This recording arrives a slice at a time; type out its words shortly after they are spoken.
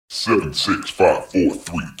7, 6, 5, 4,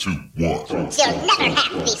 3, 2, 1. You'll never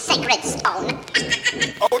have the sacred stone.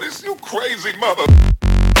 Oh, this you crazy mother.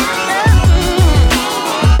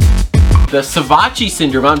 The Savachi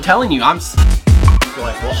syndrome, I'm telling you, I'm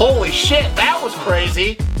like, well, holy shit, that was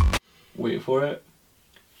crazy. Wait for it.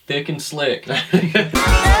 Thick and slick.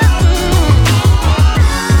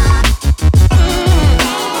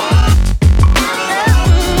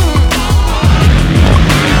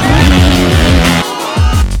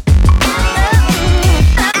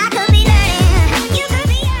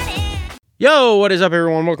 Yo, what is up,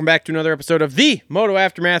 everyone? Welcome back to another episode of the Moto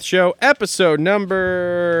Aftermath Show, episode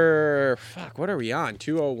number... Fuck, what are we on?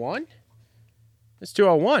 201? It's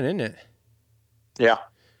 201, isn't it? Yeah.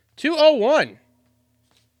 201.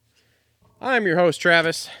 I'm your host,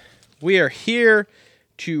 Travis. We are here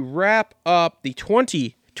to wrap up the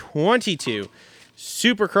 2022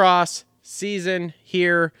 Supercross season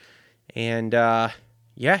here. And,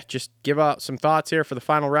 just give out some thoughts here for the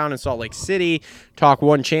final round in Salt Lake City, talk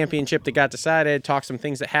one championship that got decided, talk some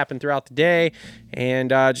things that happened throughout the day,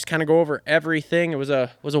 and just kind of go over everything. It was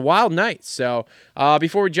a wild night. So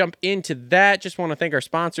before we jump into that, just want to thank our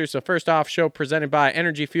sponsors. So first off, show presented by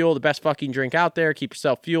Energy Fuel, the best fucking drink out there. Keep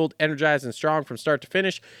yourself fueled, energized, and strong from start to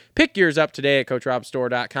finish. Pick yours up today at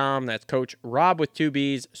CoachRobStore.com. That's Coach Rob with 2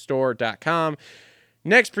 B's, store.com.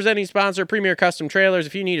 Next presenting sponsor, Premier Custom Trailers.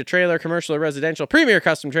 If you need a trailer, commercial or residential, Premier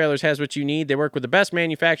Custom Trailers has what you need. They work with the best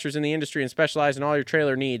manufacturers in the industry and specialize in all your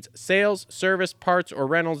trailer needs. Sales, service, parts, or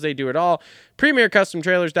rentals, they do it all.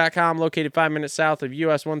 PremierCustomTrailers.com, located 5 minutes south of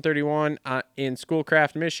US 131 in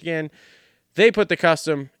Schoolcraft, Michigan. They put the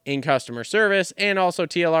custom in customer service. And also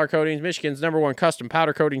TLR Coatings, Michigan's #1 custom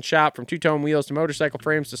powder coating shop. From two-tone wheels to motorcycle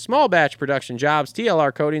frames to small batch production jobs,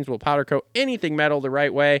 TLR Coatings will powder coat anything metal the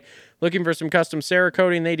right way. Looking for some custom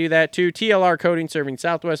Cerakoting? They do that too. TLR Coating, serving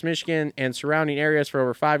Southwest Michigan and surrounding areas for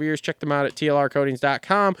over 5 years. Check them out at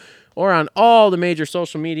tlrcoatings.com or on all the major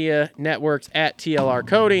social media networks at TLR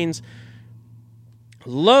Coatings.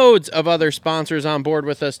 Loads of other sponsors on board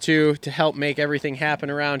with us too to help make everything happen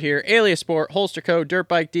around here. Alias Sport, Holster Co., Dirt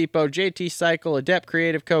Bike Depot, JT Cycle, Adept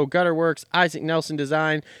Creative Co., Gutter Works, Isaac Nelson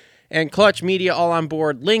Design, and Clutch Media all on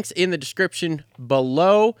board. Links in the description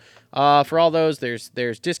below. For all those,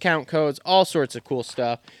 there's discount codes, all sorts of cool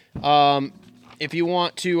stuff. If you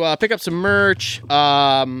want to pick up some merch,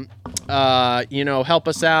 help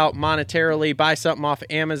us out monetarily, buy something off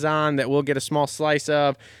Amazon that we'll get a small slice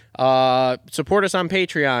of. Support us on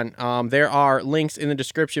Patreon. There are links in the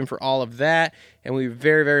description for all of that, and we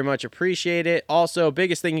very, very much appreciate it. Also,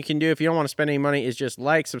 biggest thing you can do if you don't want to spend any money is just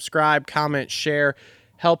like, subscribe, comment, share,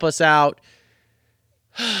 help us out.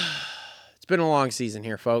 It's been a long season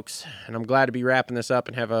here, folks, and I'm glad to be wrapping this up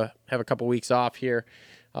and have a couple weeks off here.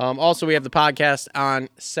 Also, we have the podcast on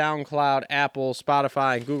SoundCloud, Apple,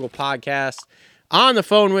 Spotify, and Google Podcasts. On the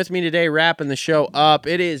phone with me today, wrapping the show up,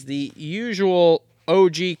 it is the usual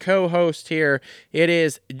OG co-host here. It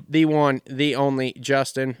is the one, the only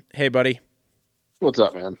Justin. Hey, buddy. What's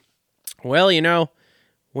up, man? Well,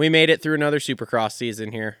 we made it through another Supercross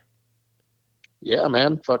season here. Yeah,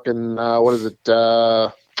 man. Fucking, what is it?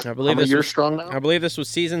 I believe how many years strong now? I believe this was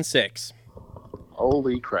season 6.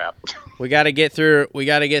 Holy crap! We got to get through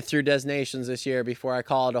Des Nations this year before I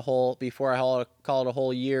call it a whole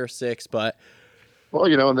year 6. But well,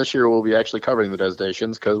 and this year we'll be actually covering the Des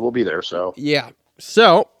Nations because we'll be there. So yeah.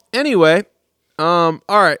 So anyway, all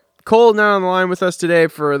right. Cole now on the line with us today.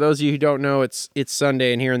 For those of you who don't know, it's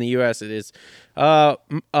Sunday, and here in the U.S. it is a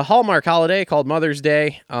Hallmark holiday called Mother's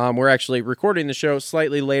Day. We're actually recording the show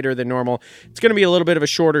slightly later than normal. It's going to be a little bit of a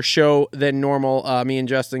shorter show than normal. Me and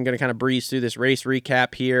Justin going to kind of breeze through this race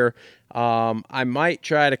recap here. I might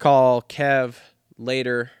try to call Kev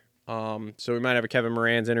later, so we might have a Kevin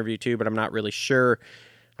Moranz interview too, but I'm not really sure.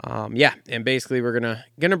 And basically we're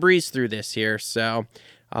gonna breeze through this here. So,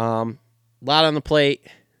 lot on the plate,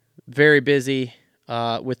 very busy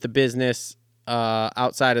with the business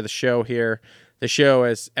outside of the show here. The show,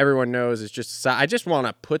 as everyone knows, is just I just want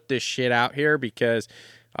to put this shit out here because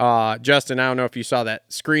Justin, I don't know if you saw that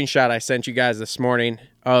screenshot I sent you guys this morning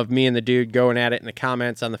of me and the dude going at it in the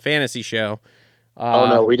comments on the fantasy show. Oh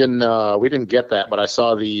no, we didn't get that, but I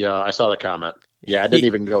saw the comment. Yeah, I didn't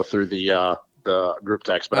even go through the group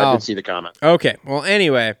text, but I did see the comment. Okay. Well,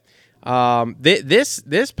 anyway, this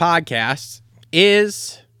podcast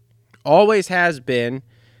always has been,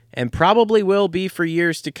 and probably will be for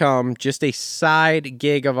years to come, just a side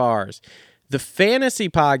gig of ours. The fantasy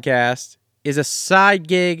podcast is a side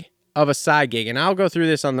gig of a side gig, and I'll go through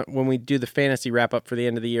this when we do the fantasy wrap up for the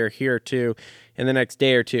end of the year here too, in the next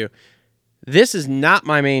day or two. This is not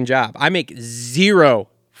my main job. I make zero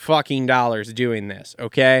fucking dollars doing this,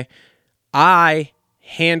 okay? I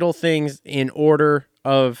handle things in order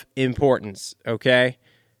of importance, okay?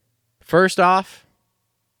 First off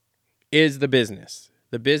is the business.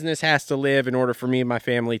 The business has to live in order for me and my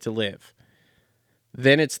family to live.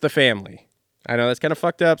 Then it's the family. I know that's kind of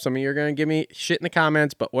fucked up. Some of you are going to give me shit in the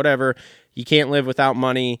comments, but whatever. You can't live without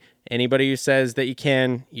money. Anybody who says that you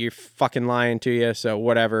can, you're fucking lying to you, so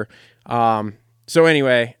whatever. So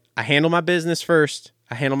anyway, I handle my business first.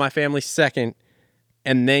 I handle my family second.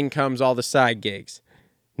 And then comes all the side gigs.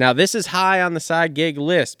 Now, this is high on the side gig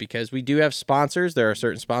list because we do have sponsors. There are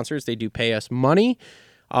certain sponsors. They do pay us money.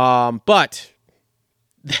 But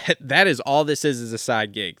that is all this is a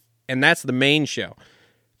side gig. And that's the main show.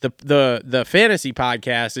 The fantasy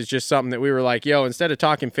podcast is just something that we were like, yo, instead of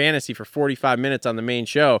talking fantasy for 45 minutes on the main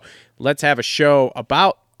show, let's have a show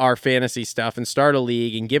about our fantasy stuff and start a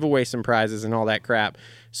league and give away some prizes and all that crap.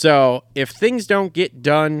 So if things don't get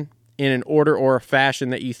done in an order or a fashion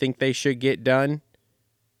that you think they should get done,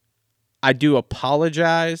 I do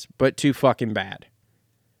apologize, but too fucking bad.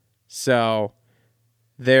 So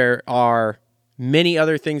there are many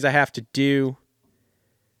other things I have to do.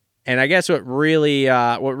 And I guess what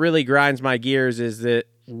really grinds my gears is that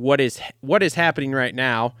what is happening right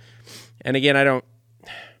now. And again, I'd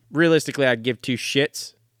give two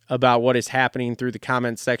shits about what is happening through the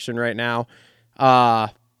comments section right now.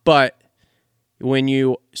 But when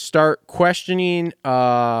you start questioning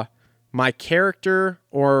my character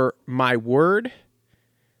or my word,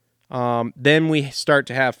 then we start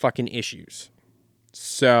to have fucking issues.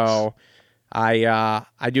 So I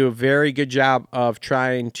do a very good job of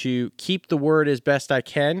trying to keep the word as best I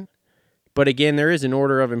can. But again, there is an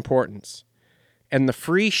order of importance. And the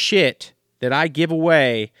free shit that I give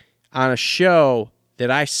away on a show that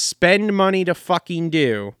I spend money to fucking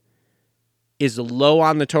do is low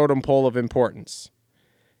on the totem pole of importance.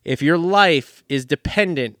 If your life is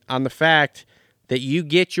dependent on the fact that you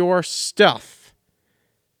get your stuff,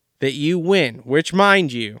 that you win, which,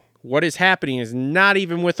 mind you, what is happening is not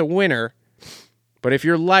even with a winner, but if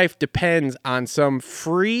your life depends on some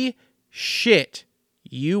free shit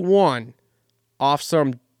you won off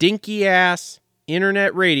some dinky-ass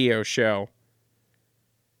internet radio show,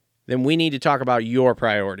 then we need to talk about your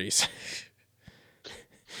priorities.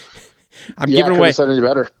 I'm giving away said any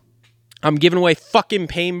better. I'm giving away fucking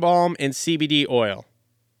pain balm and CBD oil.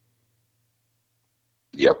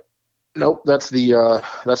 Yep. Nope. That's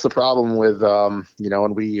the problem with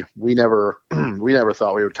and we never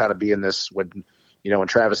thought we would kind of be in this when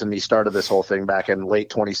Travis and me started this whole thing back in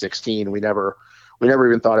late 2016. We never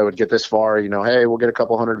even thought it would get this far. Hey, we'll get a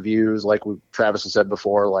couple hundred views, like Travis has said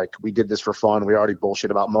before. Like, we did this for fun. We already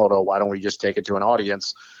bullshit about moto. Why don't we just take it to an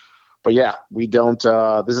audience? But yeah, we don't.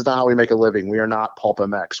 This is not how we make a living. We are not Pulp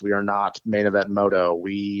MX. We are not Main Event Moto.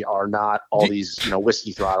 We are not all these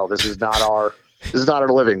Whiskey Throttle. This is not our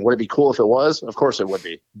living. Would it be cool if it was? Of course it would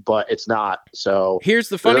be, but it's not. So here's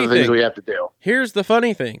the funny thing. Things we have to do. Here's the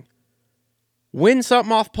funny thing. Win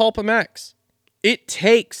something off Pulp MX. It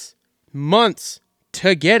takes months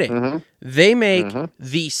to get it. Mm-hmm. They make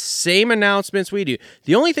the same announcements we do.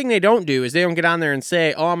 The only thing they don't do is they don't get on there and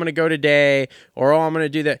say, oh, I'm going to go today, or oh, I'm going to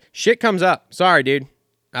do that. Shit comes up. Sorry, dude.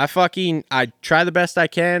 I try the best I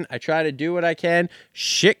can. I try to do what I can.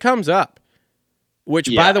 Shit comes up.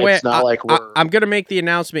 Which, by the way, I'm going to make the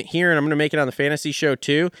announcement here, and I'm going to make it on the fantasy show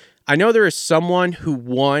too. I know there is someone who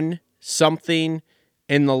won something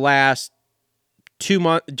in the last 2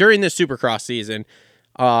 months during this Supercross season.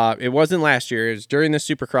 It wasn't last year. It was during the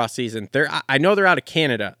Supercross season. I know they're out of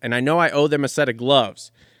Canada, and I know I owe them a set of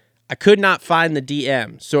gloves. I could not find the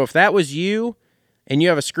DM. So if that was you, and you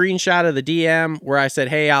have a screenshot of the DM where I said,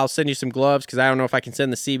 hey, I'll send you some gloves because I don't know if I can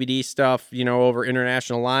send the CBD stuff, over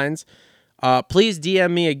international lines, please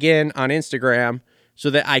DM me again on Instagram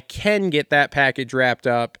so that I can get that package wrapped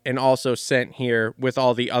up and also sent here with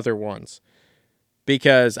all the other ones.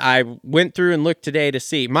 Because I went through and looked today to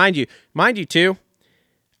see. Mind you too,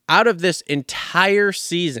 out of this entire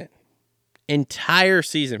season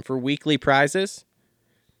for weekly prizes,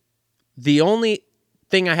 the only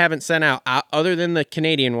thing I haven't sent out other than the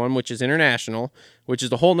Canadian one, which is international, which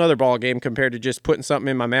is a whole nother ball game compared to just putting something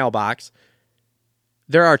in my mailbox,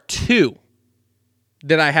 there are 2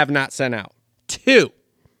 that I have not sent out. 2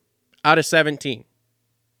 out of 17.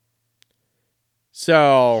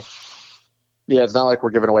 So yeah, it's not like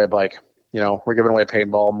we're giving away a bike. We're giving away a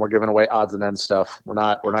paintball, and we're giving away odds and ends stuff. We're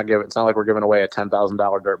not giving. It's not like we're giving away a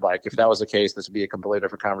 $10,000 dirt bike. If that was the case, this would be a completely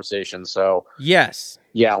different conversation. So yes,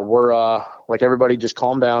 yeah, we're like, everybody, just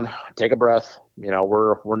calm down, take a breath.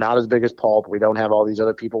 We're not as big as Pulp. We don't have all these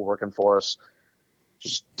other people working for us.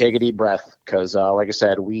 just take a deep breath, because like I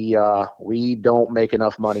said, we don't make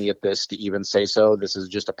enough money at this to even say so. This is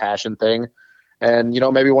just a passion thing, and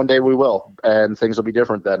maybe one day we will, and things will be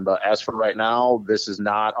different then. But as for right now, this is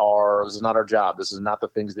not our job. This is not the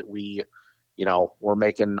things that we're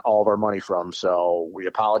making all of our money from. So we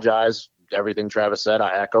apologize. Everything Travis said,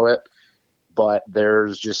 I echo it. But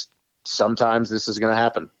there's just sometimes this is going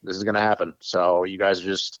to happen. So you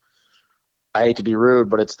guys I hate to be rude,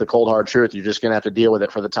 but it's the cold hard truth. You're just going to have to deal with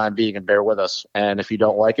it for the time being and bear with us. And if you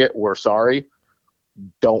don't like it, we're sorry.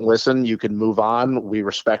 Don't listen. You can move on. We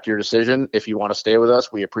respect your decision. If you want to stay with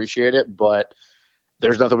us, we appreciate it, but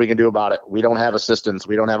there's nothing we can do about it. We don't have assistants.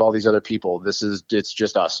 We don't have all these other people. It's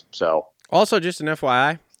just us. So also, just an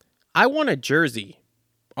FYI, I won a jersey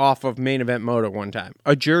off of Main Event Moto one time.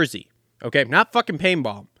 A jersey. Okay. Not fucking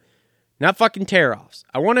paintball. Not fucking tear-offs.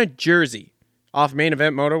 I won a jersey off Main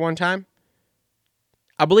Event Moto one time.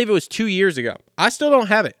 I believe it was 2 years ago. I still don't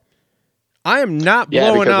have it. I am not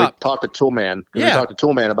blowing up. We talked to Toolman. Yeah. We talked to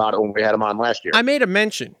Toolman about it when we had him on last year. I made a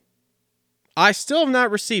mention. I still have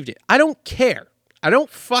not received it. I don't care. I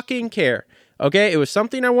don't fucking care. Okay? It was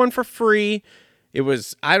something I won for free. It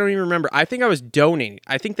was, I don't even remember. I think I was donating.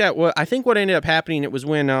 I think what ended up happening, it was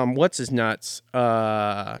when, what's his nuts?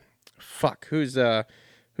 Who's the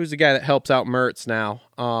guy that helps out Mertz now?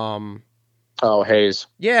 Hayes.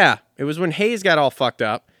 Yeah, it was when Hayes got all fucked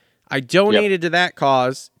up. I donated to that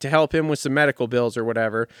cause to help him with some medical bills or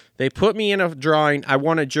whatever. They put me in a drawing. I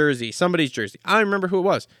won a jersey, somebody's jersey. I don't remember who it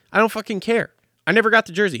was. I don't fucking care. I never got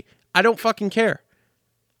the jersey. I don't fucking care.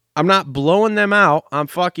 I'm not blowing them out on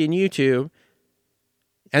fucking YouTube.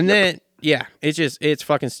 And then, yeah, it's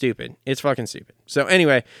fucking stupid. It's fucking stupid. So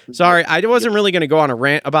anyway, sorry, I wasn't really going to go on a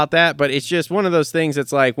rant about that, but it's just one of those things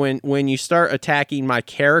that's like when you start attacking my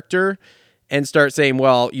character and start saying,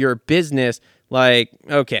 well, your business, like,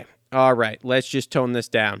 okay, all right, let's just tone this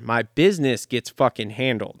down. My business gets fucking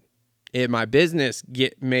handled. If my business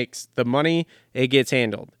makes the money, it gets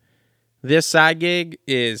handled. This side gig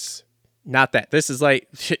is not that. This is like,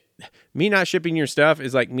 me not shipping your stuff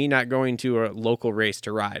is like me not going to a local race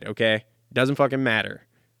to ride, okay? Doesn't fucking matter.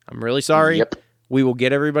 I'm really sorry. Yep. We will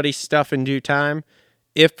get everybody's stuff in due time.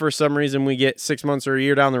 If for some reason we get 6 months or a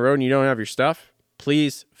year down the road and you don't have your stuff,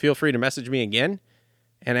 please feel free to message me again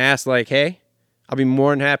and ask, like, hey, I'll be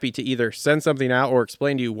more than happy to either send something out or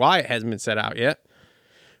explain to you why it hasn't been sent out yet.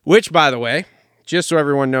 Which, by the way, just so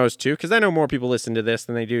everyone knows too, because I know more people listen to this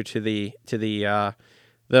than they do to the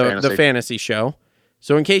fantasy show.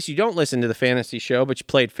 So in case you don't listen to the fantasy show, but you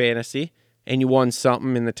played fantasy and you won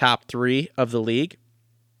something in the top 3 of the league,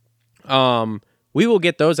 we will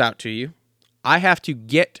get those out to you. I have to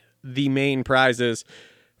get the main prizes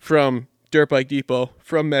from Dirt Bike Depot,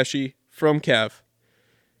 from Meshi, from Kev.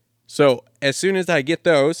 So as soon as I get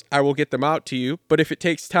those, I will get them out to you. But if it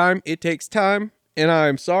takes time, it takes time. And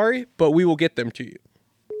I'm sorry, but we will get them to you.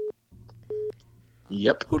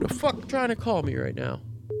 Yep. Who the fuck trying to call me right now?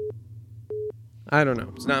 I don't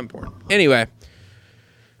know. It's not important. Anyway.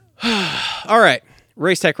 All right.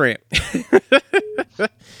 Race Tech rant.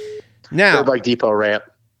 Now. Dirt Bike Depot rant.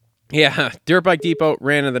 Yeah. Dirt Bike Depot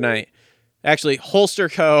rant of the night. Actually, Holster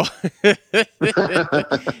Co.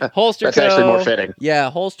 Holster That's Co. actually more fitting. Yeah,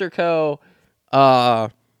 Holster Co. I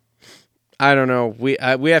don't know. We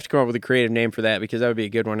have to come up with a creative name for that because that would be a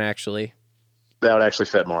good one, actually. That would actually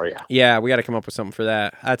fit more, yeah. Yeah, we got to come up with something for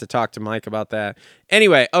that. I have to talk to Mike about that.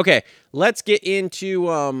 Anyway, okay, let's get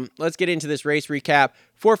into this race recap.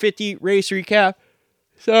 450 race recap.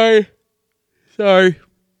 Sorry.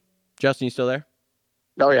 Justin, you still there?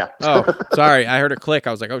 Oh, yeah. Oh, sorry. I heard a click.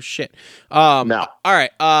 I was like, oh, shit. No. All right.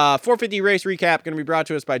 450 race recap going to be brought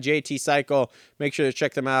to us by JT Cycle. Make sure to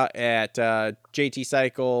check them out at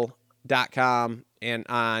jtcycle.com and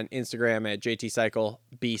on Instagram at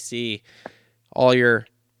jtcyclebc. All your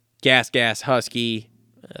gas, Husky,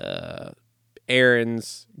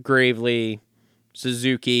 Aaron's, Gravely,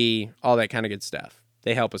 Suzuki, all that kind of good stuff.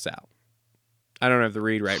 They help us out. I don't have the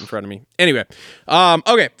read right in front of me. Anyway.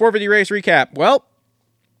 Okay. 450 race recap. Well,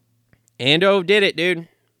 Ando did it, dude.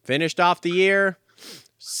 Finished off the year.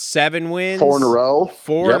 7 wins. 4 in a row.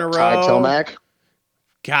 Four in a row. Tied Tomac.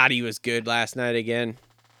 God, he was good last night again.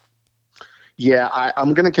 Yeah,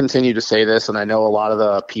 I'm going to continue to say this, and I know a lot of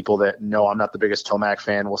the people that know I'm not the biggest Tomac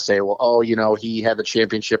fan will say, well, oh, he had the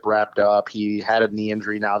championship wrapped up. He had a knee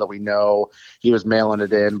injury now that we know. He was mailing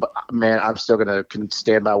it in. But, man, I'm still going to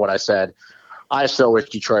stand by what I said. I still wish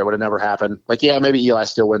Detroit would have never happened. Like, yeah, maybe Eli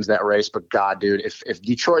still wins that race, but God, dude, if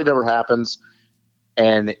Detroit never happens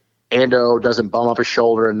and Ando doesn't bum up his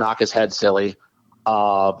shoulder and knock his head silly,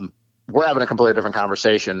 we're having a completely different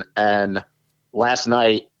conversation. And last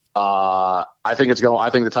night, I think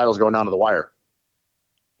the title's going down to the wire.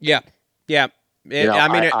 Yeah. It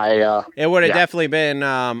would have definitely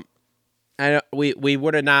been. We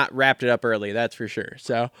would have not wrapped it up early. That's for sure.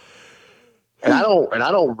 So, and I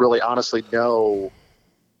don't really honestly know.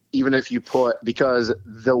 Even if you because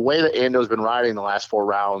the way that Ando's been riding the last 4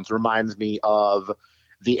 rounds reminds me of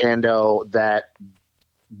the Ando that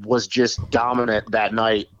was just dominant that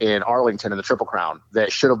night in Arlington in the Triple Crown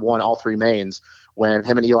that should have won all 3 mains when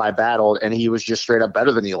him and Eli battled, and he was just straight up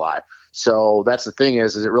better than Eli. So that's the thing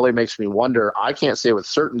is it really makes me wonder. I can't say with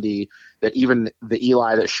certainty that even the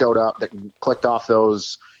Eli that showed up that clicked off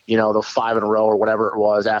those, the 5 in a row or whatever it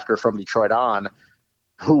was after from Detroit on,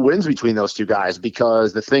 who wins between those 2 guys,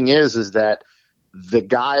 because the thing is that the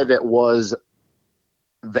guy that was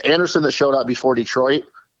the Anderson that showed up before Detroit,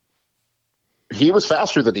 he was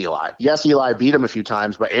faster than Eli. Yes, Eli beat him a few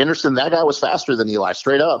times, but Anderson, that guy was faster than Eli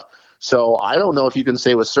straight up. So I don't know if you can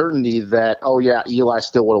say with certainty that, oh yeah, Eli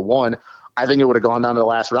still would have won. I think it would have gone down to the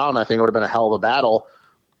last round. I think it would have been a hell of a battle,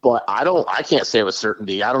 but I can't say with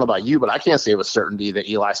certainty. I don't know about you, but I can't say with certainty that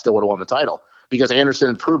Eli still would have won the title, because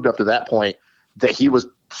Anderson proved up to that point that he was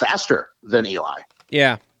faster than Eli.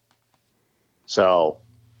 Yeah. So.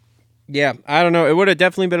 Yeah, I don't know. It would have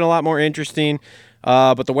definitely been a lot more interesting,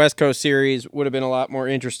 but the West Coast Series would have been a lot more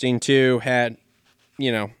interesting too had,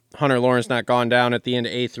 Hunter Lawrence not gone down at the end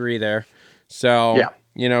of A3 there. So,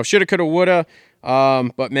 shoulda, coulda, woulda.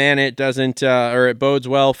 But man, it doesn't, or it bodes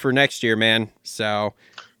well for next year, man. So.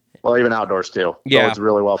 Well, even outdoors too. Yeah. Bodes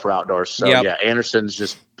really well for outdoors. So yeah, Anderson's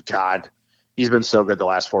just, God, he's been so good the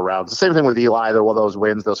last 4 rounds. The same thing with Eli, those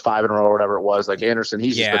wins, those 5 in a row or whatever it was. Like Anderson,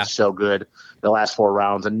 he's just been so good the last 4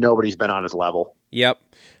 rounds, and nobody's been on his level. Yep.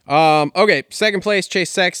 Okay, second place, Chase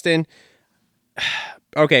Sexton.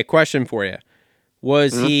 Okay, question for you.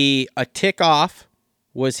 Was he a tick off?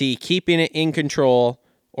 Was he keeping it in control,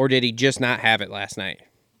 or did he just not have it last night?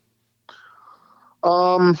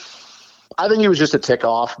 I think he was just a tick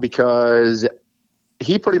off, because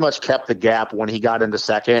he pretty much kept the gap when he got into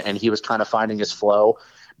second, and he was kind of finding his flow,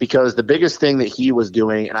 because the biggest thing that he was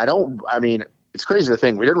doing, and it's crazy to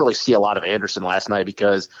think we didn't really see a lot of Anderson last night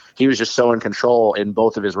because he was just so in control in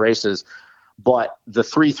both of his races. But the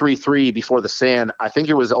 3-3-3 before the sand, I think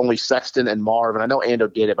it was only Sexton and Marv, and I know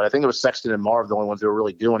Ando did it, but I think it was Sexton and Marv the only ones that were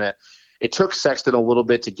really doing it. It took Sexton a little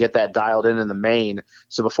bit to get that dialed in the main.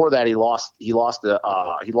 So before that, he lost a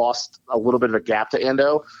little bit of a gap to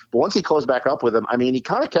Ando. But once he closed back up with him, he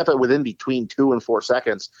kind of kept it within between 2 and 4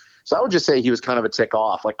 seconds. So I would just say he was kind of a tick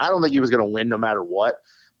off. Like, I don't think he was going to win no matter what,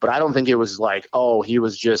 but I don't think it was like, oh, he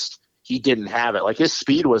didn't have it. Like, his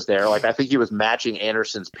speed was there. Like, I think he was matching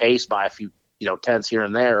Anderson's pace by a few, tenths here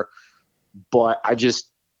and there. But I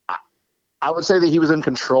would say that he was in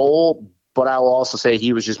control, but I will also say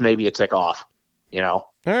he was just maybe a tick off, All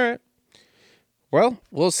right. Well,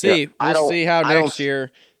 we'll see. Yeah, we'll see how next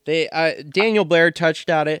year Daniel Blair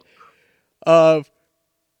touched on it.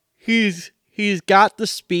 He's got the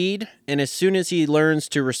speed, and as soon as he learns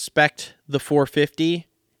to respect the 450,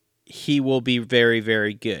 he will be very,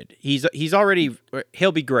 very good. He'll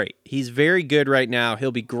be great. He's very good right now.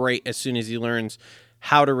 He'll be great as soon as he learns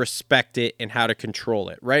how to respect it and how to control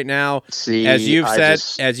it. Right now, as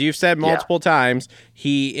you've said multiple times,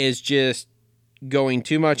 he is just going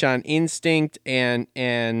too much on instinct and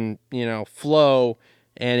flow,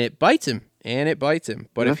 and it bites him.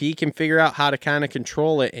 But if he can figure out how to kind of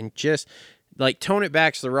control it and just like tone it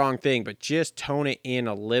back's the wrong thing, but just tone it in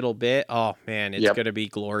a little bit, oh man, it's going to be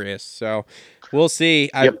glorious. So we'll see.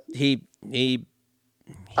 I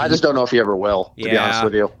just don't know if he ever will, to be honest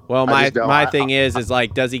with you. Well, my thing is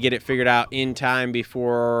like, does he get it figured out in time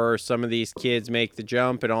before some of these kids make the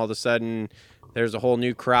jump, and all of a sudden there's a whole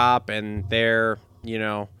new crop and they're,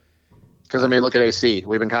 Because, look at AC.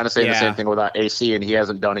 We've been kind of saying the same thing without AC, and he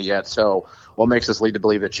hasn't done it yet. So what makes us lead to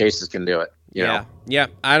believe that Chases can do it? You know? Yeah.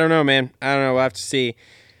 I don't know, man. I don't know. We'll have to see.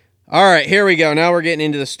 All right, here we go. Now we're getting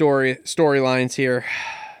into the storylines here.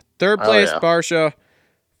 Third place, Barsha.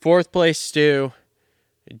 Fourth place, Stu.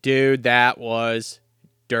 Dude, that was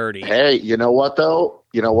dirty. Hey, you know what, though?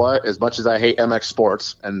 You know what? As much as I hate MX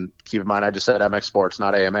Sports, and keep in mind I just said MX Sports,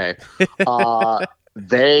 not AMA,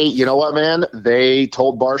 you know what, man? They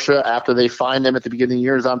told Barsha after they fined him at the beginning of the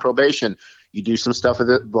year he's on probation, you do some stuff with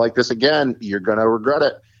it like this again, you're going to regret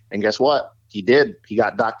it. And guess what? He did. He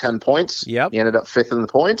got docked 10 points. Yep. He ended up 5th in the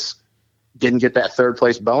points. Didn't get that third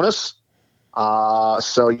place bonus.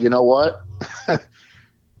 So you know what?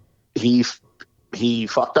 He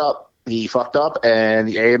fucked up. He fucked up, and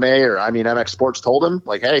the AMA, MX Sports told him,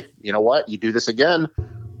 like, hey, you know what? You do this again,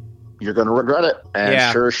 you're going to regret it.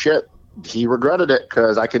 And sure as shit, he regretted it,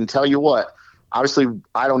 because I can tell you what, obviously,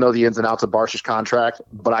 I don't know the ins and outs of Barsha's contract,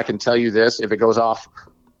 but I can tell you this: if it goes off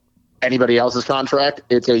anybody else's contract,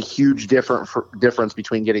 it's a huge difference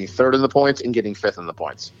between getting third in the points and getting fifth in the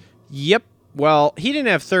points. Yep. Well, he didn't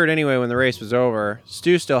have third anyway when the race was over.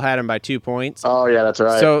 Stu still had him by 2 points. Oh yeah, that's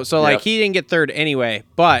right. So like he didn't get third anyway.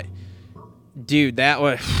 But dude, that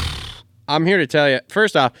was. I'm here to tell you.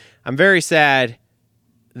 First off, I'm very sad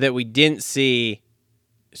that we didn't see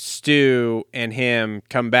Stu and him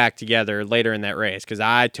come back together later in that race, because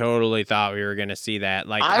I totally thought we were going to see that.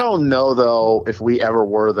 Like, I don't know though if we ever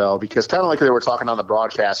were though, because kind of like they were talking on the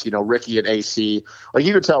broadcast, Ricky and AC, like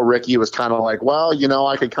you could tell Ricky was kind of like, well,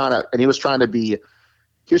 I could kind of, and he was trying to be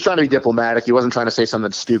diplomatic. He wasn't trying to say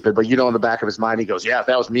something stupid, but in the back of his mind, he goes, yeah, if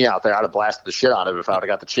that was me out there, I'd have blasted the shit out of it if I would have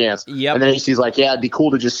got the chance. Yep. And then AC's like, yeah, it'd be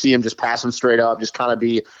cool to just see him just pass him straight up, just kind of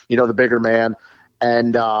be, the bigger man.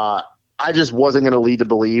 And, I just wasn't going to lead to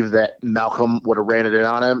believe that Malcolm would have ran it in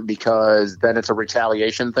on him, because then it's a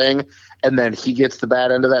retaliation thing, and then he gets the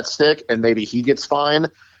bad end of that stick, and maybe he gets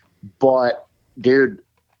fined. But dude,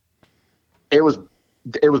 it was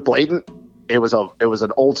blatant. It was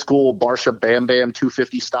an old school Barsha Bam Bam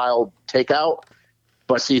 250 style takeout.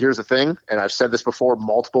 But see, here's the thing, and I've said this before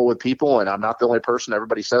multiple with people, and I'm not the only person.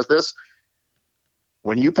 Everybody says this.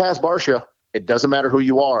 When you pass Barsha, it doesn't matter who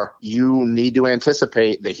you are. You need to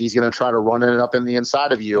anticipate that he's going to try to run it up in the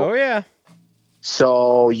inside of you. Oh, yeah.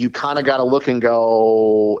 So you kind of got to look and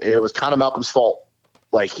go, it was kind of Malcolm's fault.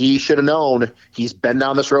 Like, he should have known. He's been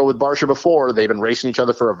down this road with Barsha before. They've been racing each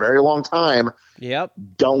other for a very long time. Yep.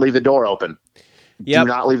 Don't leave the door open. Yep. Do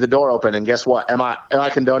not leave the door open. And guess what? Am I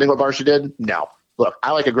condoning what Barsha did? No. Look,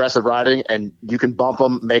 I like aggressive riding, and you can bump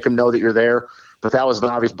them, make them know that you're there. But that was an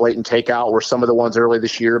obvious blatant takeout, where some of the ones early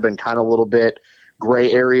this year have been kind of a little bit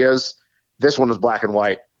gray areas. This one was black and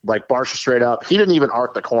white. Like, Barsha straight up. He didn't even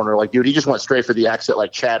arc the corner. Like, dude, he just went straight for the exit,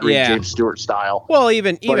 like Chad Reed, James Stewart style. Well,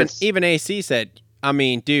 even AC said, I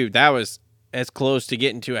mean, dude, that was as close to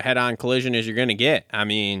getting to a head-on collision as you're going to get. I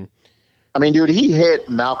mean, dude, he hit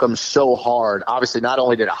Malcolm so hard. Obviously, not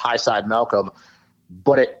only did it high side Malcolm,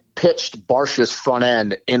 but it pitched Barsha's front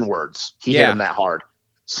end inwards. He hit him that hard.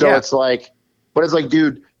 So it's like,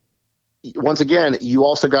 dude, once again, you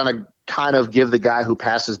also got to kind of give the guy who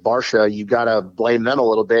passes Barsha, you got to blame them a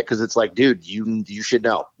little bit, because it's like, dude, you should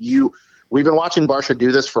know. We've been watching Barsha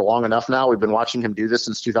do this for long enough now. We've been watching him do this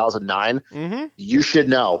since 2009. Mm-hmm. You should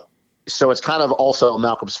know. So it's kind of also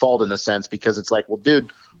Malcolm's fault in a sense, because it's like, well,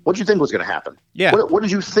 dude, what did you think was going to happen? Yeah. What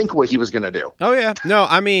did you think what he was going to do? Oh, yeah. No,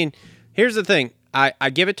 I mean, here's the thing. I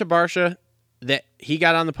give it to Barsha that he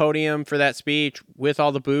got on the podium for that speech with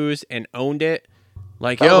all the boos and owned it.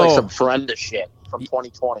 Like, that was like some horrendous shit from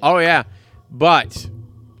 2020. Oh, yeah. But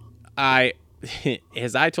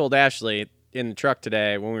as I told Ashley in the truck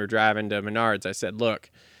today when we were driving to Menards, I said,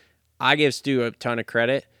 look, I give Stu a ton of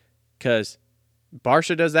credit, because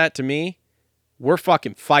Barsha does that to me. We're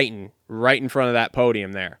fucking fighting right in front of that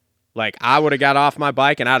podium there. Like, I would have got off my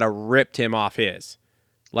bike and I'd have ripped him off his.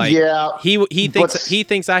 Like, he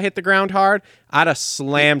thinks I hit the ground hard. I'd have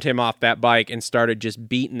slammed him off that bike and started just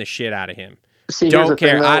beating the shit out of him. See, don't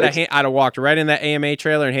care. I'd have walked right in that AMA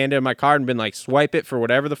trailer and handed him my card and been like, swipe it for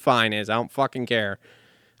whatever the fine is. I don't fucking care.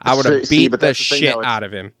 I would have beat the shit out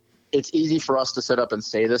of him. It's easy for us to sit up and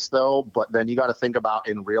say this, though, but then you got to think about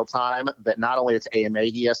in real time that not only it's AMA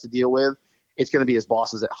he has to deal with, it's going to be his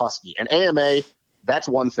bosses at Husky. And AMA, that's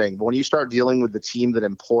one thing. But when you start dealing with the team that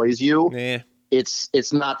employs you,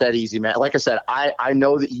 it's not that easy, man. Like I said, I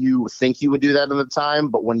know that you think you would do that at the time,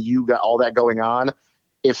 but when you got all that going on,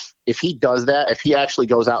 if he does that, if he actually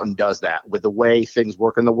goes out and does that with the way things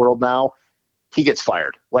work in the world now, he gets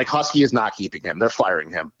fired. Like, Husky is not keeping him. They're firing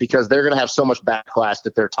him, because they're going to have so much backlash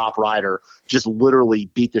that their top rider just literally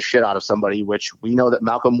beat the shit out of somebody, which we know that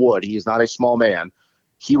Malcolm would. He is not a small man.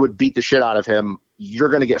 He would beat the shit out of him. You're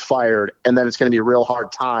going to get fired, and then it's going to be a real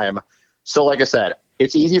hard time. So like I said,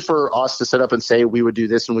 it's easy for us to sit up and say we would do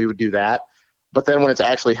this and we would do that. But then when it's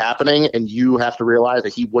actually happening and you have to realize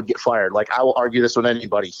that he would get fired, like, I will argue this with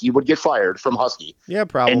anybody, he would get fired from Husky. Yeah,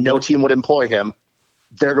 probably. And no team would employ him.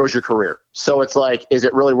 There goes your career. So it's like, is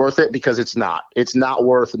it really worth it? Because it's not. It's not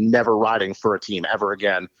worth never riding for a team ever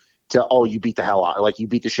again you beat the hell out. Like, you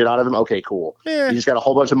beat the shit out of him. Okay, cool. Yeah. You just got a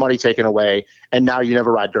whole bunch of money taken away, and now you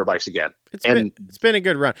never ride dirt bikes again. It's been a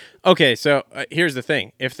good run. Okay, so here's the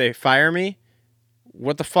thing. If they fire me,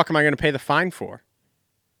 what the fuck am I going to pay the fine for?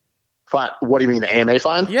 Fine. What do you mean, the AMA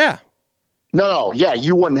fine? Yeah. No, yeah,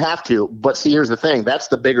 you wouldn't have to. But see, here's the thing. That's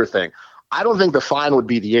the bigger thing. I don't think the fine would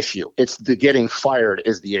be the issue. It's the getting fired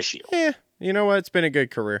is the issue. Yeah. You know what? It's been a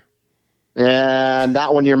good career. And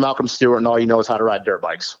not when you're Malcolm Stewart and all you know is how to ride dirt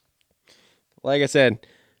bikes. Like I said,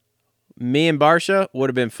 me and Barsha would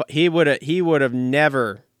have been. He would have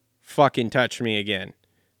never fucking touched me again,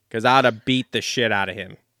 because I'd have beat the shit out of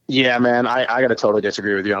him. Yeah, man, I got to totally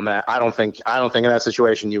disagree with you on that. I don't think in that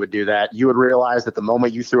situation you would do that. You would realize that the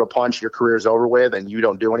moment you threw a punch, your career's over with, and you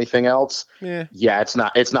don't do anything else. Yeah, it's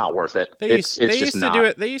not worth it. They used to do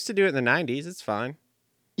it. They used to do it in the 90s. It's fine.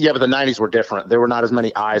 Yeah, but the 90s were different. There were not as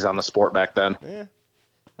many eyes on the sport back then. Yeah,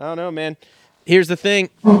 I don't know, man. Here's the thing.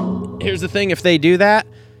 If they do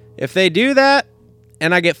that,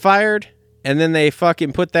 and I get fired, and then they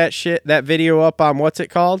fucking put that video up on what's it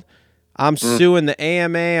called? I'm suing the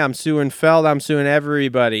AMA, I'm suing Feld, I'm suing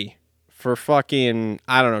everybody for fucking,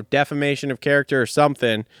 I don't know, defamation of character or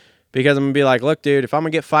something, because I'm going to be like, look, dude, if I'm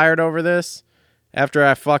going to get fired over this after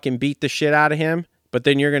I fucking beat the shit out of him, but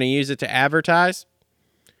then you're going to use it to advertise,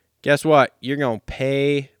 guess what? You're going to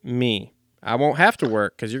pay me. I won't have to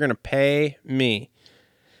work because you're going to pay me.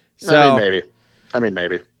 So, I mean,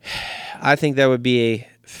 maybe. I think that would be a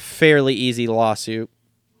fairly easy lawsuit.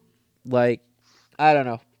 Like, I don't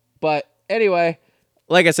know. But anyway,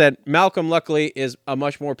 like I said, Malcolm luckily is a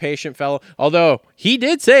much more patient fellow. Although he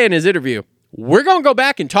did say in his interview, we're going to go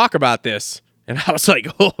back and talk about this. And I was like,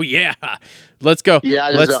 oh yeah, let's go. Yeah,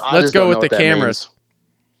 let's go with the cameras. Means.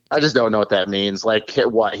 I just don't know what that means. Like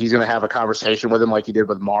what? He's going to have a conversation with him like he did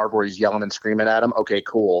with Marv where he's yelling and screaming at him. Okay,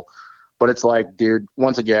 cool. But it's like, dude,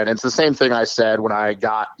 once again, it's the same thing I said when I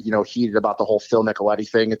got, heated about the whole Phil Nicoletti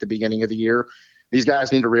thing at the beginning of the year. These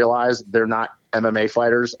guys need to realize they're not MMA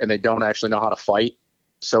fighters and they don't actually know how to fight.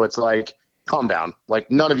 So it's like, calm down.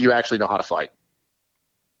 Like, none of you actually know how to fight.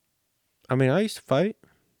 I mean, I used to fight.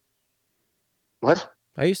 What?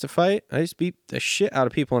 I used to beat the shit out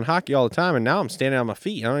of people in hockey all the time, and now I'm standing on my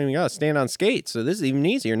feet. I don't even got to stand on skates, so this is even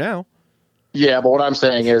easier now. Yeah, but what I'm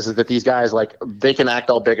saying is that these guys, like, they can act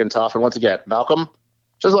all big and tough. And once again, Malcolm,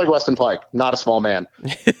 just like Weston Pike, not a small man,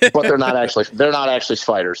 but they're not actually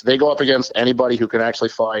fighters. They go up against anybody who can actually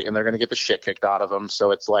fight, and they're going to get the shit kicked out of them.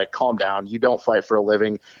 So it's like, calm down. You don't fight for a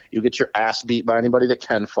living. You get your ass beat by anybody that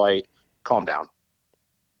can fight. Calm down.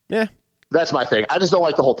 Yeah. That's my thing. I just don't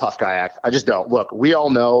like the whole tough guy act. I just don't. Look, we all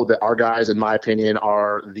know that our guys, in my opinion,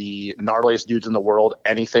 are the gnarliest dudes in the world,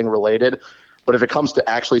 anything related. But if it comes to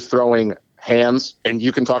actually throwing hands, and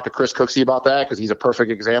you can talk to Chris Cooksey about that because he's a perfect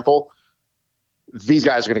example, these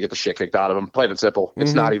guys are going to get the shit kicked out of them. Plain and simple.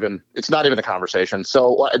 It's not even a conversation.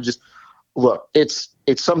 So just look, it's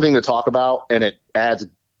something to talk about, and it adds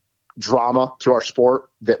drama to our sport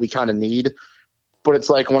that we kind of need. But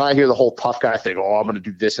it's like when I hear the whole tough guy thing, oh, I'm going to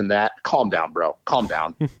do this and that. Calm down, bro. Calm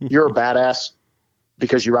down. You're a badass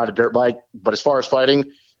because you ride a dirt bike. But as far as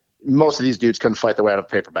fighting, most of these dudes couldn't fight their way out of a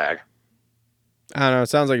paper bag. I don't know. It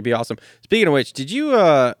sounds like it'd be awesome. Speaking of which, did you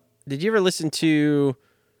ever listen to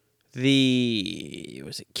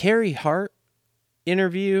was it Carrie Hart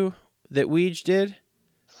interview that Weege did?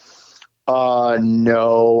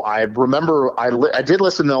 No, I remember I did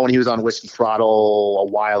listen though when he was on Whiskey Throttle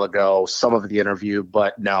a while ago, some of the interview,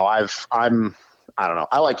 but no, I don't know.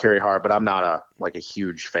 I like Carrie Hart, but I'm not a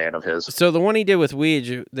huge fan of his. So the one he did with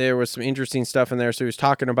Weege, there was some interesting stuff in there. So he was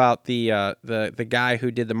talking about the guy who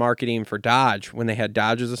did the marketing for Dodge when they had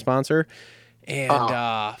Dodge as a sponsor. And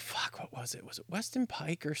what was it? Was it Weston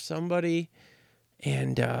Pike or somebody?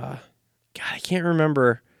 And God, I can't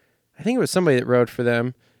remember. I think it was somebody that rode for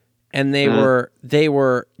them. And they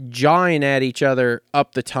were jawing at each other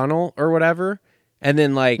up the tunnel or whatever. And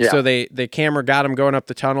then so the camera got him going up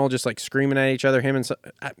the tunnel, just like screaming at each other. Him and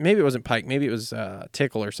maybe it wasn't Pike, maybe it was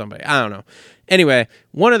Tickle or somebody. I don't know. Anyway,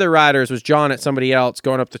 one of the riders was jawing at somebody else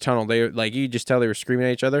going up the tunnel. They you just tell they were screaming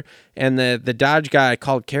at each other. And the Dodge guy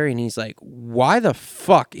called Kerry and he's like, "Why the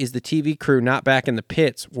fuck is the TV crew not back in the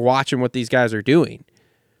pits watching what these guys are doing?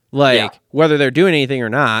 Whether they're doing anything or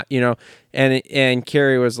not, And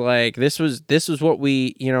Kerry was like, this was what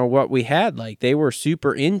we had. Like, they were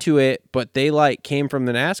super into it, but they came from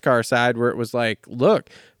the NASCAR side where it was like, look,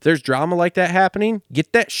 if there's drama like that happening,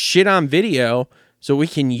 get that shit on video so we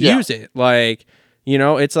can use it.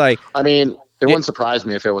 It's like, I mean, it wouldn't surprise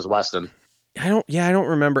me if it was Weston. I don't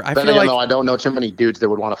remember. I don't know too many dudes that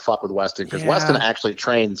would want to fuck with Weston because Weston actually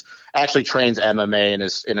trains MMA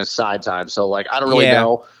in his side time. So I don't really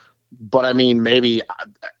know, but I mean, maybe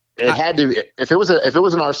it had to. If it was an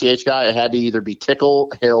RCH guy, it had to either be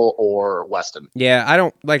Tickle, Hill, or Weston. Yeah, I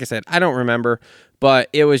don't remember, but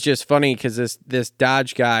it was just funny because this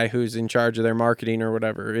Dodge guy who's in charge of their marketing or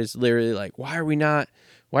whatever is literally like, why are we not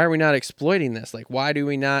exploiting this? Like, why do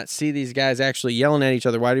we not see these guys actually yelling at each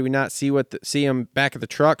other? Why do we not see them back at the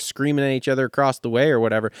truck screaming at each other across the way or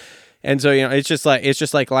whatever? And so it's just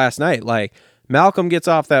like last night. Like, Malcolm gets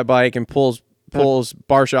off that bike and pulls pulls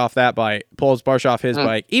Barsh off that bike, pulls Barsh off his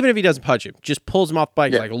bike, even if he doesn't punch him, just pulls him off the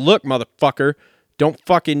bike. Like, look, motherfucker, don't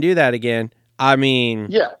fucking do that again. I mean,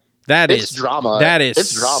 it's drama.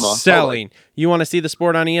 It's drama. Selling. Totally. You want to see the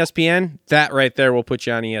sport on ESPN? That right there will put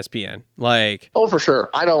you on ESPN. Like, oh, for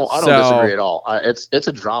sure. I don't disagree at all. It's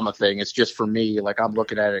a drama thing. It's just for me. Like, I'm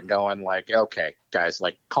looking at it and going, like, okay, guys,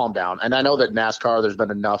 like, calm down. And I know that NASCAR, there's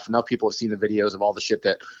been enough people have seen the videos of all the shit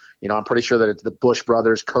that, you know, I'm pretty sure that it's the Busch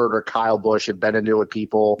brothers, Kurt or Kyle Busch, have been into it with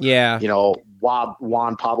people. Yeah. You know,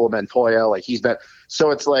 Juan Pablo Montoya, like, he's been.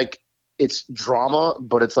 So it's like, it's drama,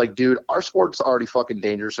 but it's like, dude, our sport's already fucking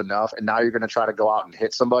dangerous enough, and now you're going to try to go out and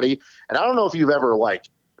hit somebody. And I don't know if you've ever, like,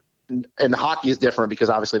 and hockey is different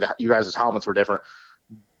because obviously you guys' helmets were different.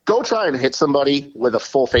 Go try and hit somebody with a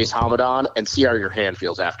full face helmet on and see how your hand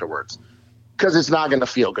feels afterwards, because it's not going to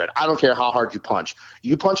feel good. I don't care how hard you punch.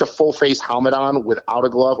 You punch a full face helmet on without a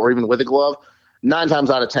glove or even with a glove, 9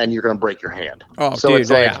 times out of 10 you're going to break your hand. Oh, so dude,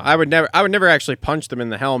 it's like, I would never actually punch them in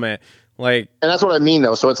the helmet. Like, and that's what I mean,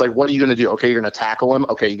 though. So it's like, what are you going to do? Okay, you're going to tackle him.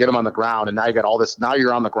 Okay, you get him on the ground, and now you got all this. Now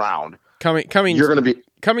you're on the ground. You're going to be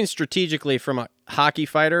coming strategically from a hockey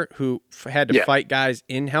fighter who had to fight guys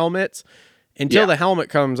in helmets. Until the helmet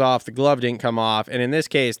comes off, the glove didn't come off, and in this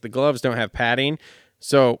case, the gloves don't have padding.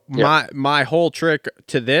 So my whole trick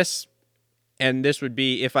to this, and this would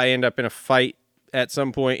be if I end up in a fight at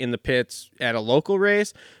some point in the pits at a local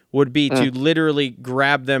race, would be to literally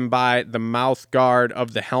grab them by the mouth guard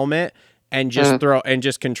of the helmet and just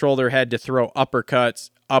just control their head to throw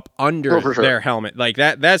uppercuts up under their helmet. Like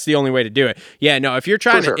that's the only way to do it. Yeah, no, if you're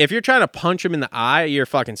trying to punch them in the eye, you're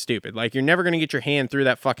fucking stupid. Like, you're never going to get your hand through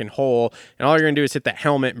that fucking hole, and all you're going to do is hit that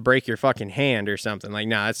helmet and break your fucking hand or something. Like,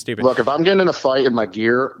 nah, that's stupid. Look, if I'm getting in a fight in my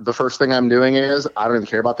gear, the first thing I'm doing is, I don't even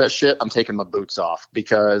care about that shit. I'm taking my boots off,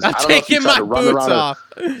 because I don't know if you try to run around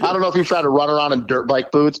I don't know if you try to run around in dirt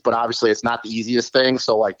bike boots, but obviously it's not the easiest thing.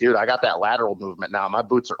 So, like, dude, I got that lateral movement now. My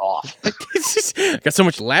boots are off. I got so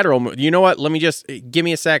much lateral movement. You know what? Let me just give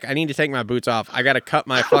me a sec. I need to take my boots off. I got to cut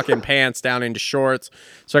my fucking pants down into shorts,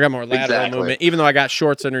 so I got more lateral movement. Even though I got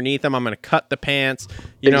shorts underneath them, I'm going to cut the pants.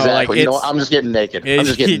 You know, like, I'm just getting naked. I'm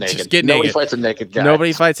just getting naked. Nobody fights a naked guy.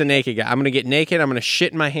 Nobody fights a naked guy. I'm going to get naked. I'm going to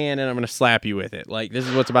shit in my hand, and I'm going to slap you with it. Like, this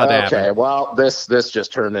is what's about to happen. Okay, well, this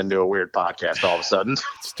just turned into a weird podcast all of a sudden.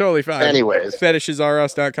 It's totally fine. Anyways,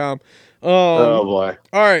 fetishesrus.com. Oh boy.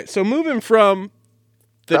 All right, so moving from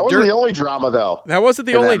that wasn't the only drama, though. That wasn't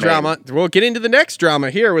the only drama. We'll get into the next drama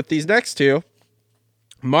here with these next two.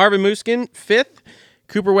 Marvin Muskin, 5th.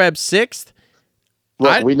 Cooper Webb, 6th.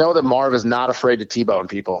 Look, we know that Marv is not afraid to T-bone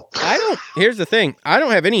people. Here's the thing. I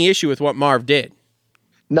don't have any issue with what Marv did.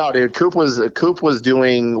 No, dude. Coop was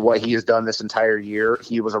doing what he has done this entire year.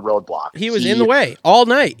 He was a roadblock. He was in the way all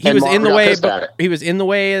night. He was in the way. He was in the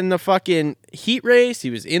way in the fucking heat race. He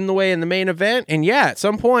was in the way in the main event. And yeah, at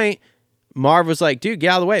some point, Marv was like, dude, get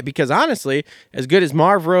out of the way. Because honestly, as good as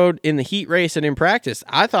Marv rode in the heat race and in practice,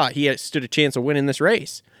 I thought he had stood a chance of winning this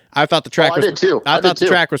race. I thought the track I did too. I thought the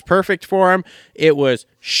track was perfect for him. It was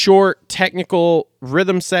short, technical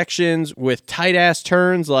rhythm sections with tight ass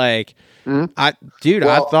turns. Like, I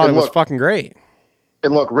thought it was fucking great.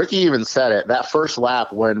 And look, Ricky even said it that first lap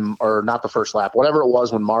or not the first lap, whatever it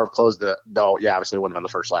was when Marv closed obviously it wouldn't have been the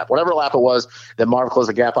first lap. Whatever lap it was that Marv closed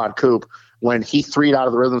the gap on Coop, when he threed out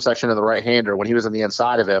of the rhythm section of the right-hander, when he was on the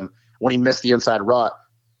inside of him, when he missed the inside rut,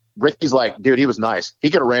 Ricky's like, dude, he was nice. He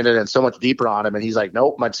could have ran it in so much deeper on him. And he's like,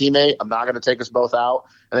 nope, my teammate, I'm not going to take us both out.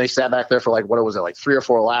 And then he sat back there for like 3 or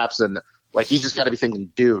 4 laps. And like, he's just got to be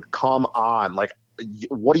thinking, dude, come on. Like,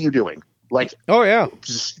 what are you doing? Like, oh yeah,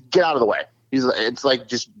 just get out of the way. It's like,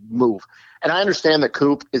 just move. And I understand that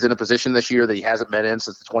Coop is in a position this year that he hasn't been in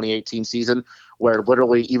since the 2018 season, where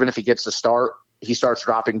literally, even if he gets to start, he starts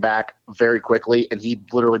dropping back very quickly and he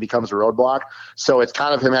literally becomes a roadblock. So it's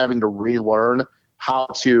kind of him having to relearn how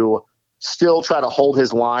to still try to hold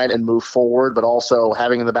his line and move forward, but also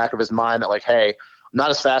having in the back of his mind that, like, hey, I'm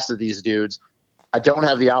not as fast as these dudes. I don't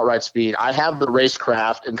have the outright speed. I have the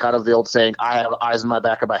racecraft and kind of the old saying, I have eyes in my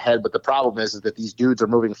back of my head. But the problem is that these dudes are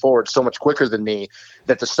moving forward so much quicker than me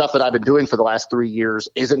that the stuff that I've been doing for the last 3 years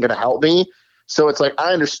isn't going to help me. So it's like,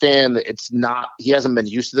 I understand that he hasn't been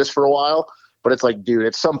used to this for a while, but it's like, dude,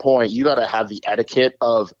 at some point you got to have the etiquette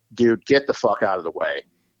of, dude, get the fuck out of the way.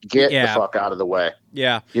 Get the fuck out of the way.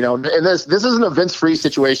 Yeah. You know, and this isn't a Vince Freeze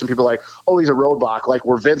situation. People are like, oh, he's a roadblock. Like,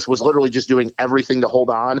 where Vince was literally just doing everything to hold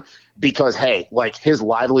on because, hey, like, his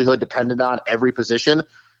livelihood depended on every position.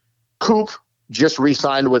 Coop just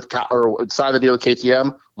re-signed signed the deal with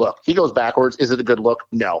KTM. Look, he goes backwards. Is it a good look?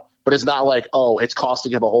 No. But it's not like, oh, it's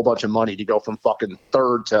costing him a whole bunch of money to go from fucking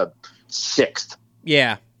 3rd to 6th.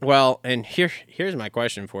 Yeah. Well, and here's my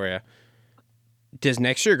question for you. Does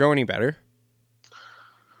next year go any better?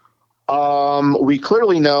 We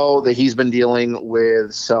clearly know that he's been dealing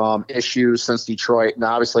with some issues since Detroit, and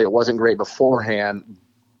obviously it wasn't great beforehand.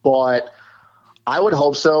 But I would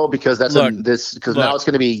hope so because now it's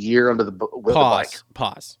going to be a year under the bike.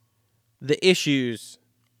 Pause. The issues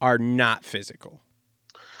are not physical.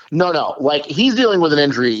 No. Like, he's dealing with an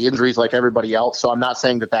injuries like everybody else. So I'm not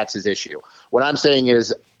saying that that's his issue. What I'm saying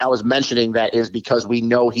is, I was mentioning that is because we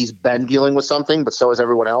know he's been dealing with something, but so is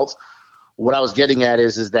everyone else. What I was getting at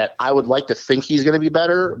is that I would like to think he's going to be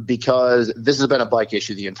better because this has been a bike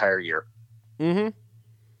issue the entire year. Mm-hmm.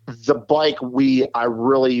 The bike I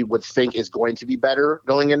really would think is going to be better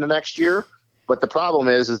going into next year. But the problem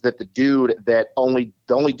is that the only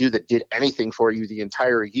dude that did anything for you the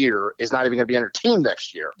entire year is not even going to be on your team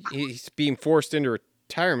next year. He's being forced into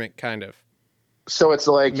retirement, kind of. So it's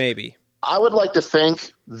like, maybe I would like to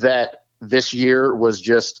think that this year was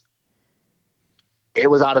just, it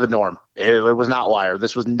was out of the norm. It was an outlier.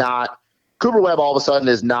 This was not, Cooper Webb all of a sudden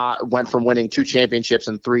went from winning 2 championships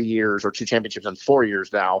in 3 years or 2 championships in 4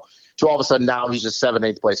 years now to all of a sudden now he's just 7th,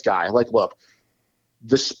 8th place guy. Like, look,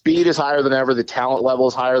 the speed is higher than ever. The talent level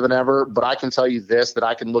is higher than ever. But I can tell you this, that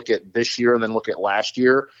I can look at this year and then look at last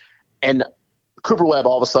year. And Cooper Webb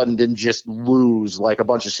all of a sudden didn't just lose like a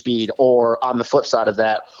bunch of speed, or on the flip side of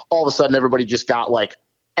that, all of a sudden everybody just got like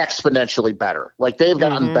exponentially better. Like, they've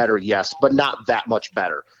gotten better, yes, but not that much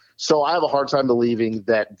better. So I have a hard time believing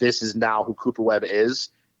that this is now who Cooper Webb is.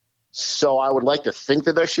 So I would like to think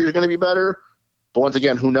that next year is going to be better. But once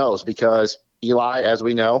again, who knows? Because Eli, as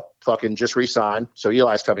we know, fucking just re-signed. So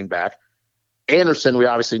Eli's coming back. Anderson, we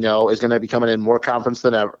obviously know, is going to be coming in more confidence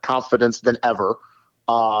than ever.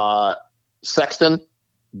 Sexton,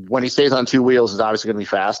 when he stays on 2 wheels, is obviously going to be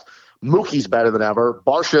fast. Mookie's better than ever.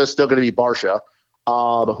 Barsha is still going to be Barsha.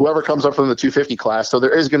 Whoever comes up from the 250 class. So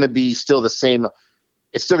there is going to be still the same.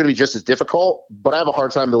 It's still going to be just as difficult. But I have a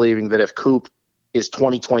hard time believing that if Coop is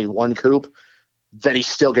 2021 Coop, then he's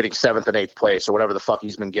still getting 7th and 8th place or whatever the fuck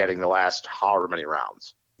he's been getting the last however many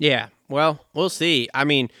rounds. Yeah, well, we'll see. I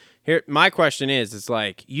mean, here my question is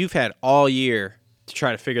like, you've had all year to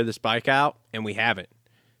try to figure this bike out, and we haven't.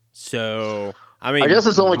 So, I mean, I guess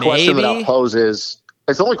the only question that I'll pose is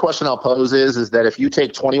that if you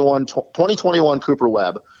take 2021 Cooper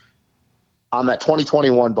Webb on that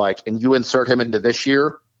 2021 bike and you insert him into this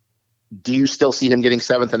year, do you still see him getting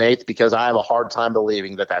 7th and 8th? Because I have a hard time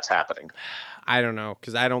believing that that's happening. I don't know,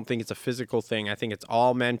 because I don't think it's a physical thing. I think it's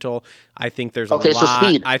all mental. I think there's a lot. So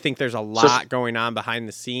speed. I think there's a lot going on behind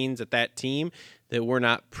the scenes at that team that we're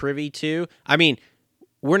not privy to. I mean,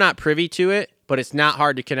 we're not privy to it, but it's not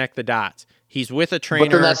hard to connect the dots. He's with a trainer.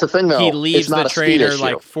 But then that's the thing, though. He leaves the trainer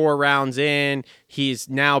like 4 rounds in. He's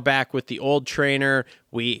now back with the old trainer.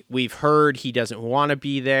 We've heard he doesn't want to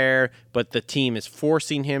be there, but the team is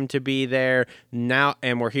forcing him to be there now.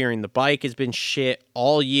 And we're hearing the bike has been shit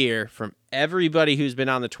all year from everybody who's been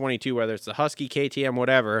on the 22, whether it's the Husky, KTM,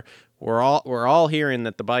 whatever. We're all hearing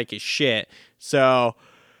that the bike is shit. So,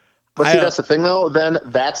 but see, that's the thing, though. Then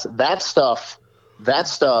that stuff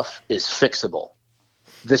is fixable.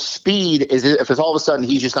 The speed is, if it's all of a sudden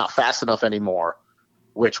he's just not fast enough anymore,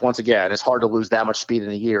 which once again, it's hard to lose that much speed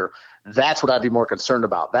in a year. That's what I'd be more concerned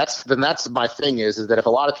about. That's my thing is that if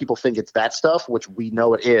a lot of people think it's that stuff, which we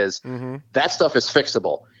know it is, that stuff is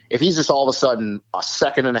fixable. If he's just all of a sudden a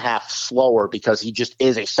second and a half slower because he just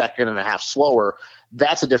is a second and a half slower,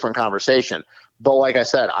 that's a different conversation. But like I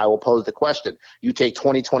said, I will pose the question. You take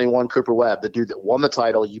 2021 Cooper Webb, the dude that won the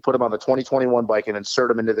title, you put him on the 2021 bike and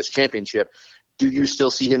insert him into this championship. Do you still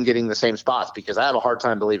see him getting the same spots? Because I have a hard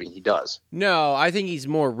time believing he does. No, I think he's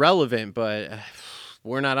more relevant, but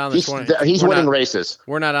we're not on the He's winning races.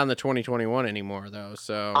 We're not on the 2021 anymore, though.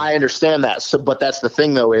 So I understand that. So, but that's the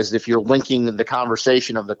thing, though, is if you're linking the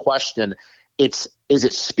conversation of the question, is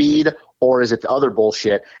it speed or is it the other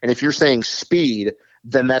bullshit? And if you're saying speed,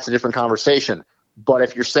 then that's a different conversation. But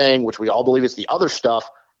if you're saying, which we all believe is the other stuff,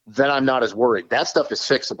 then I'm not as worried. That stuff is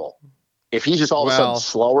fixable. If he's just all of a sudden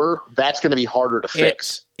slower, that's going to be harder to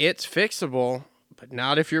fix. It's fixable, but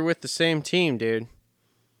not if you're with the same team, dude.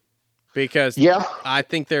 Because I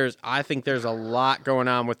think there's a lot going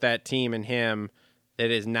on with that team and him that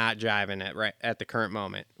is not jiving at the current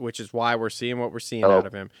moment, which is why we're seeing what we're seeing out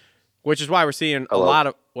of him. Which is why we're seeing a lot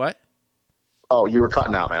of what? Oh, you were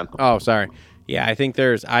cutting out, man. Oh, sorry. Yeah, I think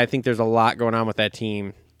there's a lot going on with that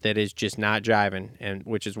team that is just not jiving, and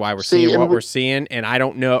which is why we're seeing what we're seeing. And I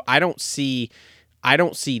don't see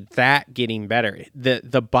that getting better.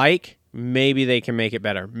 The bike, maybe they can make it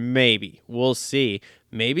better. Maybe we'll see.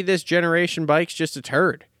 Maybe this generation bike's just a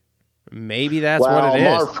turd. Maybe that's what it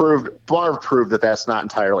is. Marv proved that that's not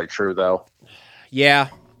entirely true, though. Yeah.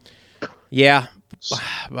 But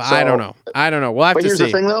I don't know. We'll have to see.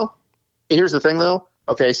 Here's the thing, though.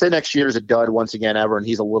 Okay, say next year is a dud once again ever, and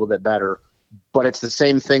he's a little bit better. But it's the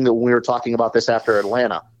same thing that when we were talking about this after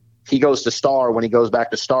Atlanta. He goes to star when he goes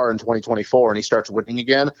back to star in 2024 and he starts winning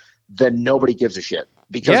again, then nobody gives a shit.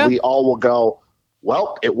 Because we all will go,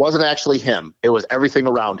 well, it wasn't actually him. It was everything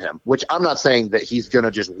around him, which I'm not saying that he's going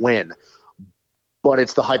to just win. But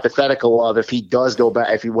it's the hypothetical of if he does go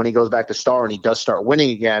back, when he goes back to star and he does start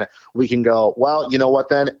winning again, we can go, well, you know what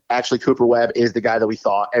then? Actually, Cooper Webb is the guy that we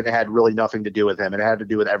thought, and it had really nothing to do with him. It had to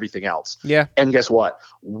do with everything else. Yeah. And guess what?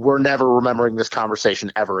 We're never remembering this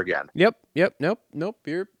conversation ever again. Yep. Nope.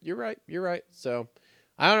 You're right. So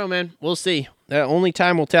I don't know, man. We'll see. Only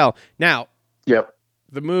time will tell. Now,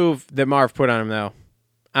 the move that Marv put on him, though,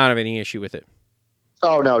 I don't have any issue with it.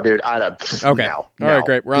 Oh, no, dude. I don't. Okay. No. All right,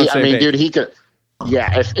 great. We're on the same page. Dude, he could.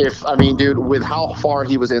 Yeah, dude, with how far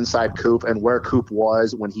he was inside Coop and where Coop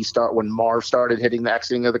was when Marv started hitting the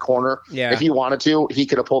Xing of the corner, if he wanted to, he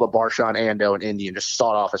could have pulled a Barshawn Ando in Indy and just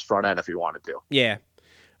sawed off his front end if he wanted to. Yeah.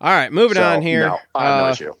 All right, moving on here. No, I have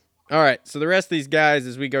no issue. All right, so the rest of these guys,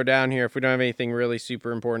 as we go down here, if we don't have anything really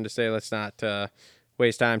super important to say, let's not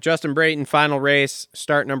waste time. Justin Brayton, final race,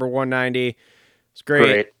 start number 190. It's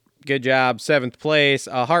great. Good job. 7th place.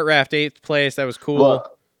 Hartraft, 8th place. That was cool.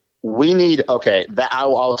 Look, we need that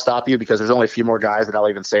I'll stop you because there's only a few more guys that I'll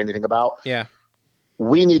even say anything about. Yeah.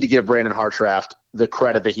 We need to give Brandon Hartraft the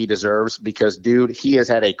credit that he deserves because, dude, he has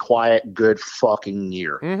had a quiet, good fucking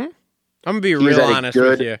year. Mm-hmm. I'm going to be real honest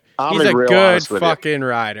with you. He's a good fucking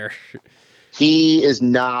rider. He is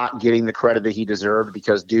not getting the credit that he deserved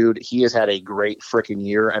because, dude, he has had a great freaking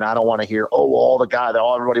year, and I don't want to hear,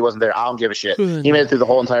 everybody wasn't there. I don't give a shit. He made it through the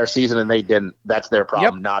whole entire season, and they didn't. That's their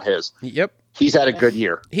problem, not his. Yep. He's had a good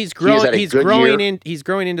year. He's growing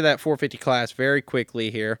into that 450 class very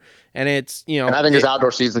quickly here, and it's And I think his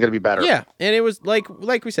outdoor season is going to be better. Yeah, and it was like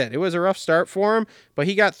we said, it was a rough start for him, but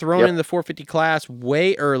he got thrown in the 450 class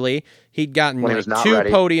way early. He'd gotten two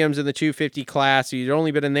podiums in the 250 class. He'd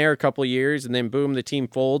only been in there a couple of years, and then boom, the team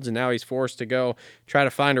folds, and now he's forced to go try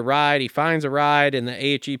to find a ride. He finds a ride in the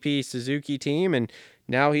AHEP Suzuki team, and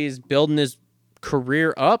now he's building his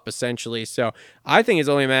career up essentially. So I think it's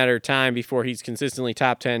only a matter of time before he's consistently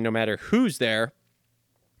top 10 no matter who's there,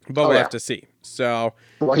 but we'll have to see. So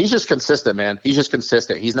he's just consistent, man. He's just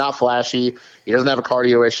consistent. He's not flashy. He doesn't have a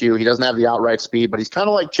cardio issue. He doesn't have the outright speed, but he's kind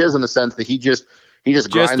of like Chiz in the sense that he just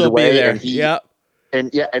grinds away and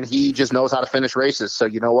he just knows how to finish races. So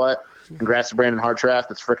you know what? Congrats to Brandon Hartraft.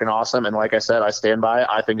 It's freaking awesome. And like I said, I stand by it.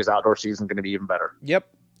 I think his outdoor season is going to be even better. Yep.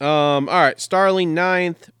 All right, Starling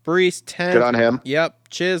 9th, Brees 10th. Good on him. Yep,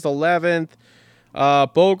 Chiz 11th.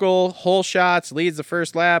 Bogle, whole shots, leads the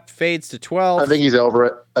first lap, fades to 12th. I think he's over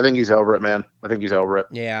it. Man. I think he's over it.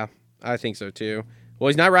 Yeah, I think so too. Well,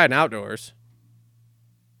 he's not riding outdoors.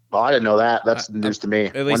 Well, I didn't know that. That's news to me.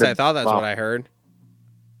 At least I thought that's what I heard.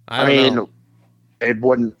 I don't know. It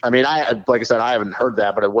wouldn't. I mean, like I said, I haven't heard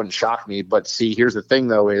that, but it wouldn't shock me. But see, here's the thing,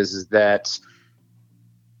 though, is that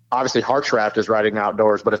obviously Hartraft is riding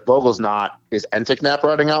outdoors, but if Bogle's not, is Enticknap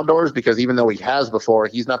riding outdoors? Because even though he has before,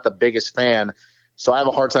 he's not the biggest fan. So I have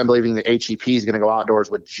a hard time believing that HEP is going to go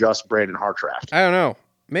outdoors with just Brandon Hartraft. I don't know.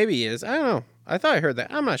 Maybe he is. I don't know. I thought I heard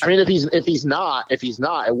that. I'm not sure. I mean, if he's not,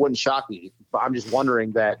 it wouldn't shock me. But I'm just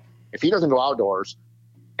wondering that if he doesn't go outdoors,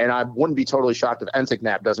 and I wouldn't be totally shocked if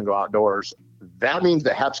Enticknap doesn't go outdoors, that means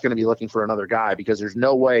that Hep's going to be looking for another guy because there's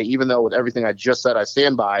no way, even though with everything I just said I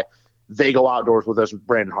stand by, they go outdoors with us with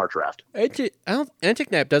Brandon Hartraft.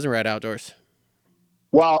 Enticknap doesn't ride outdoors.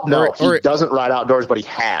 Well, no, he doesn't ride outdoors, but he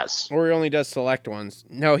has. Or he only does select ones.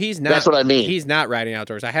 No, he's not. That's what I mean. He's not riding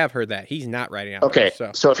outdoors. I have heard that. He's not riding outdoors.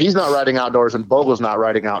 Okay, so if he's not riding outdoors and Bogle's not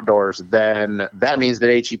riding outdoors, then that means that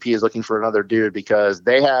HEP is looking for another dude because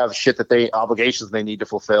they have obligations they need to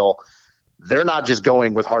fulfill. They're not just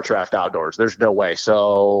going with Hartraft outdoors. There's no way.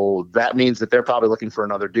 So that means that they're probably looking for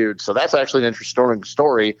another dude. So that's actually an interesting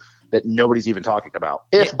story that nobody's even talking about.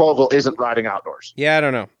 If Bogle isn't riding outdoors. Yeah, I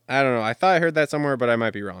don't know. I thought I heard that somewhere, but I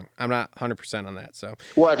might be wrong. I'm not 100% on that. So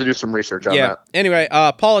we'll have to do some research on that. Anyway,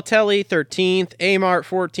 Paulatelli 13th, Amart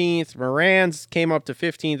 14th, Moranz came up to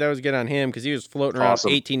 15th. That was good on him because he was floating around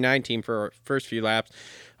 18, 19 for our first few laps.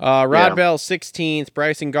 Rodbell 16th,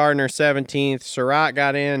 Bryson Gardner 17th, Surratt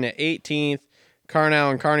got in at 18th,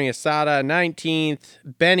 Carnell and Carney Asada 19th,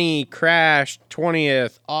 Benny crashed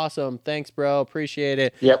 20th. Awesome. Thanks, bro. Appreciate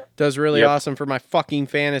it. Yep. Does really awesome for my fucking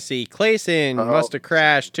fantasy. Clayson must have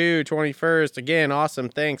crashed too, 21st. Again, awesome.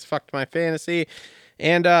 Thanks. Fucked my fantasy.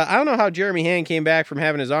 And I don't know how Jeremy Hand came back from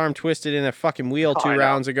having his arm twisted in a fucking wheel 2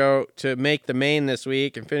 rounds ago to make the main this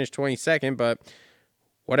week and finish 22nd, but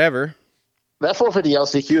whatever. That 450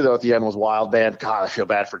 LCQ though at the end was wild, man. God, I feel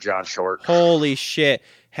bad for John Short. Holy shit!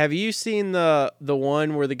 Have you seen the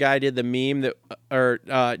one where the guy did the meme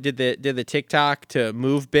that did the TikTok to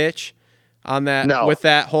move bitch on that No. with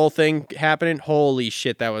that whole thing happening? Holy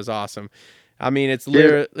shit, that was awesome. I mean, it's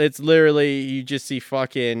literally you just see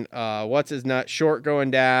fucking what's his nut Short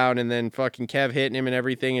going down and then fucking Kev hitting him and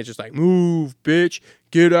everything. It's just like move bitch,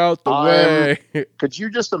 get out the way. Could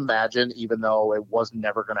you just imagine, even though it was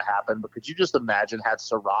never going to happen, but could you just imagine had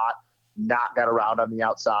Surratt not got around on the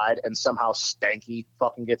outside and somehow Stanky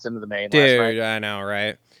fucking gets into the main Dude, last night? I know,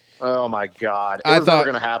 right? Oh my God. I It was thought-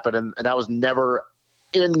 never going to happen. And that was never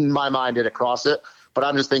in my mind did it cross it. But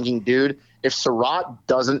I'm just thinking, dude, if Surratt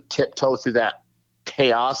doesn't tiptoe through that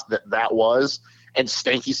chaos that was and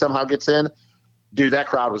Stanky somehow gets in, dude, that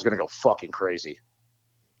crowd was going to go fucking crazy.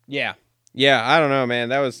 Yeah. Yeah, I don't know, man.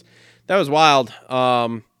 That was wild.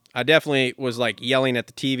 I definitely was like yelling at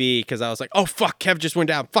the TV because I was like, "Oh fuck, Kev just went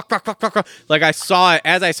down. Fuck, fuck, fuck, fuck, fuck." Like I saw it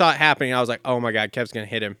as I saw it happening. I was like, "Oh my God, Kev's gonna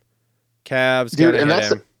hit him. Kev's gonna hit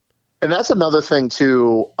him." And that's another thing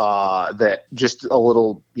too. That just a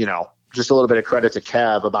little bit of credit to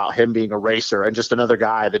Kev about him being a racer and just another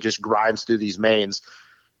guy that just grinds through these mains.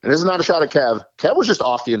 And this is not a shot at Kev. Kev was just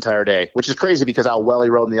off the entire day, which is crazy because how well he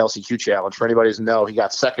rode in the LCQ challenge. For anybody who knows, he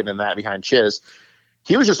got second in that behind Chiz.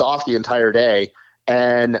 He was just off the entire day.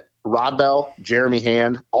 And Rod Bell, Jeremy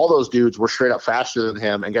Hand, all those dudes were straight up faster than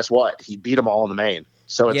him. And guess what? He beat them all in the main.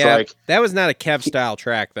 So it's like that was not a Kev style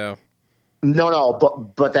track though. No,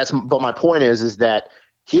 but my point is that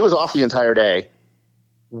he was off the entire day.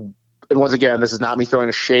 And once again, this is not me throwing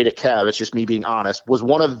a shade at Kev. It's just me being honest. Was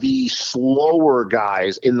one of the slower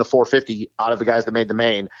guys in the 450 out of the guys that made the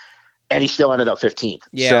main, and he still ended up 15th.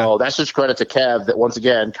 Yeah. So that's just credit to Kev that once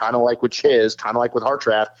again, kind of like with Chiz, kind of like with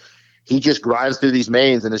Hartraft, he just grinds through these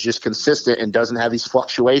mains and is just consistent and doesn't have these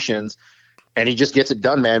fluctuations, and he just gets it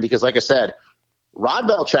done, man. Because like I said, Rod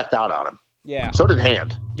Bell checked out on him. Yeah. So did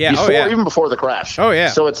Hand. Yeah. Even before the crash. Oh yeah.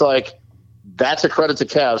 So it's like, that's a credit to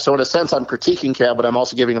Kev. So in a sense, I'm critiquing Kev, but I'm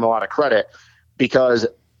also giving him a lot of credit because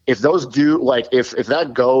if those do like if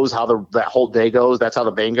that goes how that whole day goes, that's how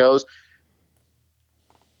the main goes.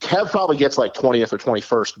 Kev probably gets like 20th or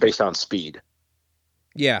 21st based on speed.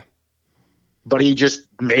 Yeah. But he just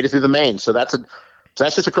made it through the main. So that's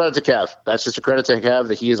just a credit to Kev. That's just a credit to Kev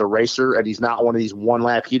that he is a racer and he's not one of these one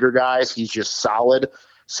lap heater guys. He's just solid.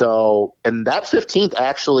 So, and that 15th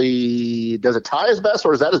actually, does it tie his best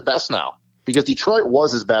or is that his best now? Because Detroit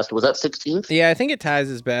was his best. Was that 16th? Yeah, I think it ties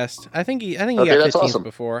his best. I think he got 15th awesome.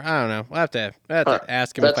 before. I don't know. We'll have to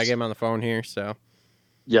ask him if I get him on the phone here. So.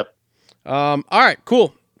 Yep. All right,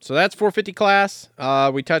 cool. So that's 450 class.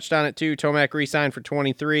 We touched on it too. Tomac re-signed for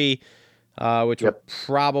 23, which will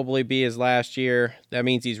probably be his last year. That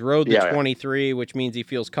means he's rode the 23, which means he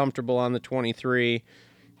feels comfortable on the 23.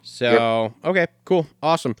 So, okay, cool.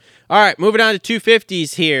 Awesome. All right, moving on to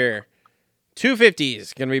 250s here.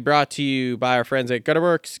 250s going to be brought to you by our friends at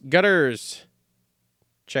Gutterworks Gutters.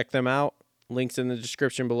 Check them out. Links in the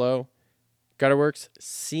description below. Gutterworks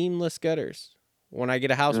seamless gutters. When I get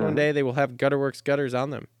a house one day, they will have Gutterworks gutters on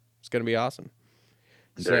them. It's going to be awesome.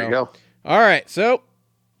 There you go. All right, so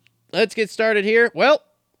let's get started here. Well,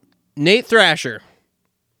 Nate Thrasher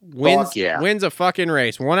wins a fucking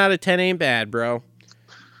race. 1 out of 10 ain't bad, bro.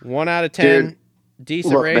 1 out of 10. Dude,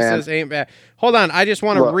 decent races ain't bad. Hold on, I just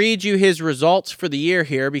want to read you his results for the year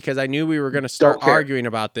here because I knew we were going to start arguing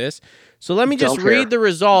about this. So let me just read the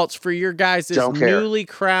results for your guys' newly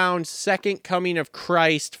crowned second coming of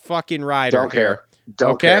Christ fucking rider. Don't care.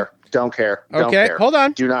 Don't care. Don't care. Don't care. Hold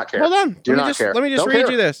on. Do not care. Hold on. Do not care. Let me just Don't read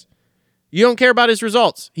care. you this. You don't care about his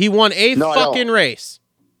results. He won a fucking race.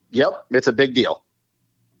 Yep, it's a big deal.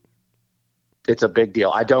 It's a big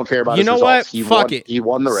deal. I don't care about his You results. know what? Fuck it. He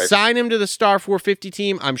won the race. Sign him to the Star 450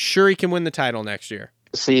 team. I'm sure he can win the title next year.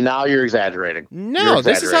 See, now you're exaggerating. No,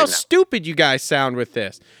 this is how stupid you guys sound with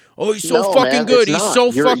this. Oh, he's so fucking good. He's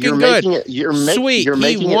so fucking good. Sweet.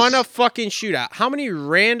 He won a fucking shootout. How many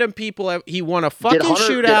random people have he won a fucking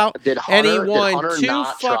shootout and he won 2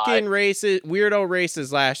 fucking weirdo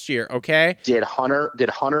races last year, okay? Did Hunter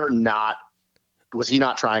not was he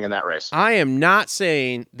not trying in that race? I am not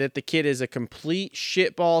saying that the kid is a complete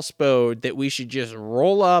shitball spode that we should just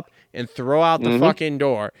roll up and throw out the fucking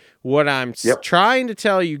door. What I'm trying to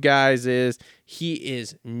tell you guys is he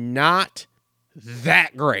is not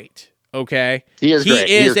that great, okay? He is great.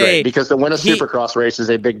 He is great because to win a Supercross race is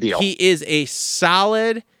a big deal. He is a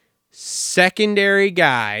solid secondary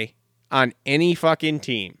guy on any fucking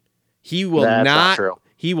team. He will not true.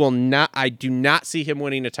 He will not. I do not see him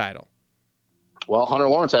winning a title. Well, Hunter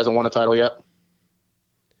Lawrence hasn't won a title yet.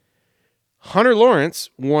 Hunter Lawrence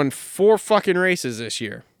won 4 fucking races this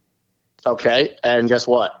year. Okay, and guess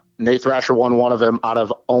what? Nate Thrasher won one of them out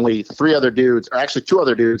of only 3 other dudes, or actually 2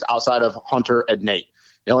 other dudes outside of Hunter and Nate.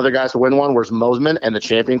 The only other guys to win one was Mosman and the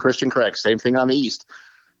champion Christian Craig. Same thing on the East.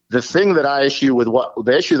 The issue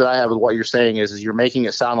that I have with what you're saying is you're making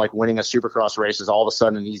it sound like winning a Supercross race is all of a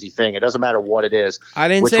sudden an easy thing. It doesn't matter what it is. I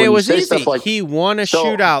didn't say it was easy. He won a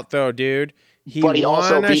shootout though, dude. He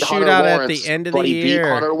also won a beat Hunter shootout Lawrence, at the end of but the year.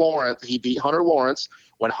 He beat Hunter Lawrence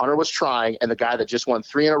when Hunter was trying, and the guy that just won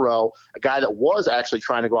 3 in a row, a guy that was actually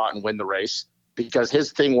trying to go out and win the race because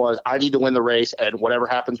his thing was, I need to win the race, and whatever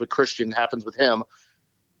happens with Christian happens with him.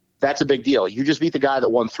 That's a big deal. You just beat the guy that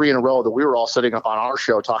won 3 in a row that we were all sitting up on our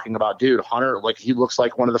show talking about, dude, Hunter, like he looks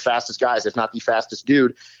like one of the fastest guys, if not the fastest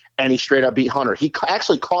dude. And he straight up beat Hunter. He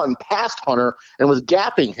actually caught him past Hunter and was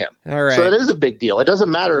gapping him. All right. So it is a big deal. It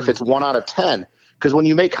doesn't matter if it's 1 out of 10, because when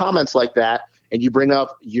you make comments like that and you bring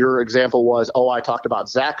up your example was, oh, I talked about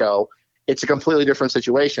Zacho, it's a completely different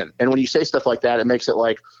situation. And when you say stuff like that, it makes it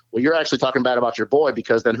like, well, you're actually talking bad about your boy,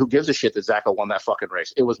 because then who gives a shit that Zacho won that fucking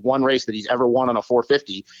race? It was 1 race that he's ever won on a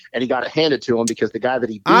 450, and he got it handed to him because the guy that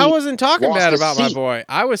he beat, I wasn't talking bad about my boy.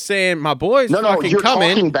 I was saying my boy's fucking you're coming.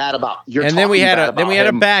 Talking bad about. And then we had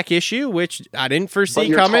a back issue, which I didn't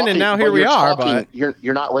foresee coming, and now here we are. But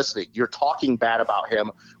you're not listening. You're talking bad about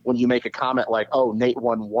him when you make a comment like, "Oh, Nate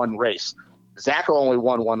won 1 race." Zacho only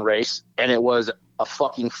won 1 race, and it was a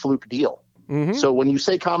fucking fluke deal. Mm-hmm. So when you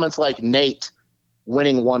say comments like Nate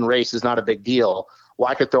winning 1 race is not a big deal, well,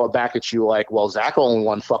 I could throw it back at you like, well, Zacho only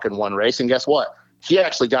won fucking 1 race, and guess what? He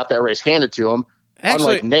actually got that race handed to him,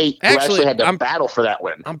 unlike Nate, who actually had to battle for that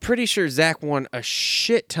win. I'm pretty sure Zach won a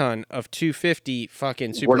shit ton of 250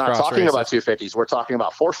 fucking Supercross. We're not talking races. about 250s. We're talking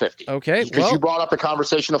about 450. Okay, because you brought up the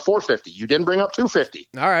conversation of 450. You didn't bring up 250.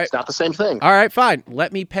 All right. It's not the same thing. All right, fine.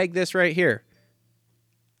 Let me peg this right here.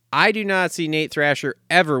 I do not see Nate Thrasher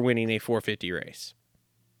ever winning a 450 race.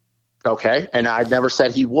 Okay, and I never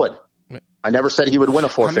said he would. I never said he would win a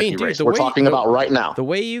 450 race. We're talking about right now. The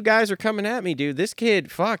way you guys are coming at me, dude, this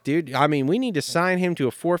kid, fuck, dude. I mean, we need to sign him to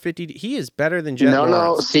a 450. He is better than Jet Lawrence.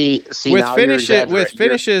 No, see, with now with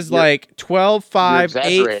finishes like 12, 5,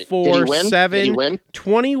 8, 4, 7,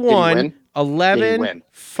 21, 11,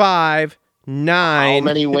 5, 9. How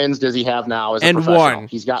many wins does he have now as a and professional? 1.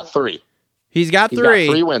 He's got 3. He's got 3. He's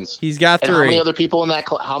got 3 wins. He's got 3. And how many other people in that?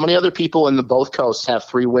 How many other people in the both coasts have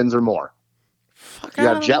 3 wins or more? You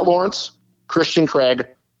have Jet Lawrence, Christian Craig,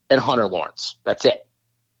 and Hunter Lawrence. That's it.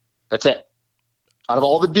 Out of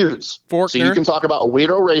all the dudes. Forkner. So you can talk about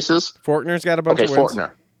weirdo races. Forkner's got a bunch of wins.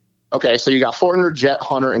 Forkner. Okay, so you got Forkner, Jet,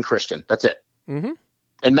 Hunter, and Christian. That's it. Mm-hmm.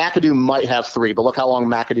 And McAdoo might have 3, but look how long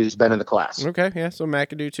McAdoo's been in the class. Okay, yeah, so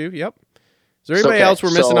McAdoo too. Yep. Is there anybody else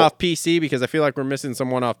we're missing off PC? Because I feel like we're missing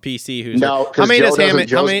someone off PC who's no. How many does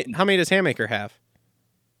Hammaker have?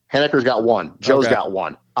 Hammaker's got 1. Joe's got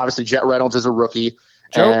 1. Obviously, Jet Reynolds is a rookie.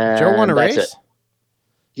 Joe won a race? It.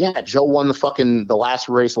 Yeah, Joe won the last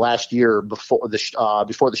race last year before the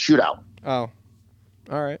shootout. Oh,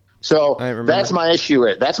 all right. So that's my issue.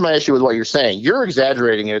 That's my issue with what you're saying. You're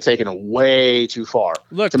exaggerating and taking it way too far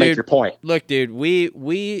to make your point. Look, dude,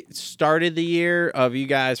 we started the year of you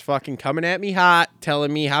guys fucking coming at me hot,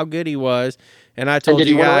 telling me how good he was, and I told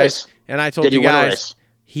you guys,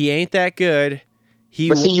 he ain't that good.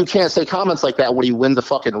 But see, you can't say comments like that when he wins a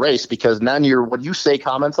fucking race, because then when you say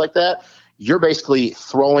comments like that, you're basically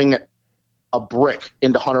throwing a brick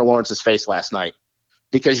into Hunter Lawrence's face last night.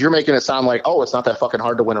 Because you're making it sound like, oh, it's not that fucking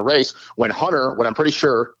hard to win a race, when Hunter, I'm pretty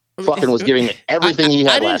sure, fucking was giving it everything he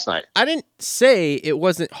had last night. I didn't say it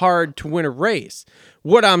wasn't hard to win a race.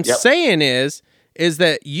 What I'm saying is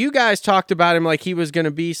that you guys talked about him like he was going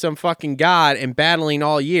to be some fucking god and battling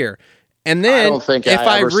all year. And then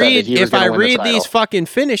if I read these fucking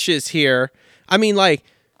finishes here, I mean, like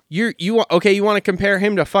you want to compare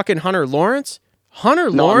him to fucking Hunter Lawrence?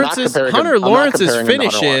 Hunter Lawrence's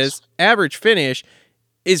finishes, average finish,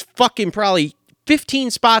 is fucking probably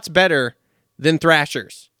 15 spots better than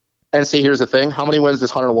Thrasher's. And see, here's the thing. How many wins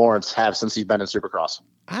does Hunter Lawrence have since he's been in Supercross?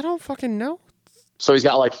 I don't fucking know. So he's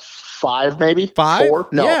got like 5, maybe? 5? 4?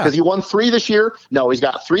 No, because he won 3 this year. No, he's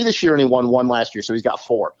got 3 this year and he won 1 last year. So he's got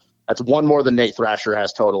 4. That's 1 more than Nate Thrasher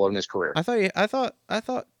has total in his career. I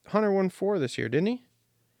thought Hunter won 4 this year, didn't he?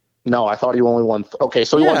 No, I thought he only won. Okay,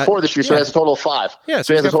 so he won 4 this year, so he has a total of 5. Yeah,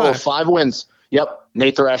 so he has a total of 5 wins. Yep.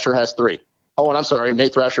 Nate Thrasher has 3. Oh, and I'm sorry,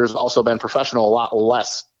 Nate Thrasher has also been professional a lot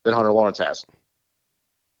less than Hunter Lawrence has.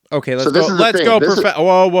 Okay, let's go.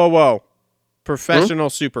 Whoa. Professional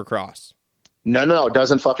Supercross. No, it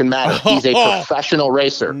doesn't fucking matter. He's a professional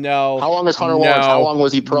racer. No. How long is Hunter Lawrence? How long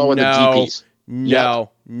was he pro in the GPs?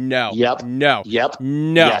 No. Yep. No. Yep.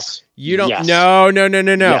 No. Yes. You don't. Yes. No.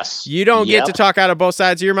 Yes. You don't get Yep. to talk out of both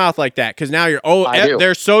sides of your mouth like that, because now you're. I do.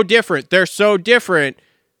 They're so different. They're so different.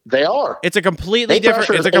 They are. It's a completely Nate different.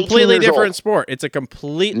 Thrasher It's a is 18 completely years different old. sport. It's a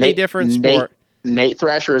completely different Nate, sport. Nate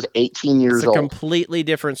Thrasher is 18 years It's a old. completely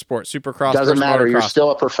different sport. Supercross Doesn't versus matter. You're motocross. still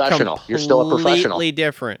a professional. You're still a professional. Completely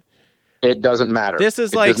different. It doesn't matter. This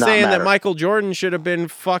is It like does not saying that matter. Michael Jordan should have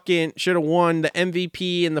won the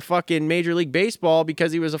MVP in the fucking Major League Baseball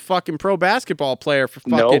because he was a fucking pro basketball player for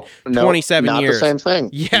fucking 27 not years. the same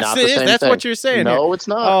thing. Yes, Not it the is. same That's thing. what you're saying. No, here. it's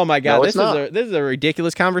not. Oh my god, No, this is a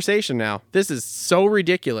ridiculous conversation now. This is so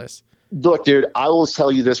ridiculous. Look, dude, I will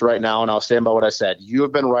tell you this right now, and I'll stand by what I said. You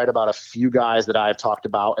have been right about a few guys that I've talked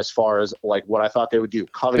about as far as like what I thought they would do.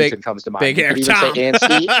 Covington comes to mind. Big You Hair could even Tom. say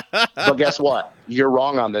Anstey, but guess what? You're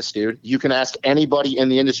wrong on this, dude. You can ask anybody in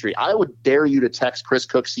the industry. I would dare you to text Chris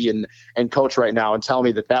Cooksey and Coach right now and tell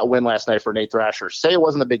me that win last night for Nate Thrasher. Say it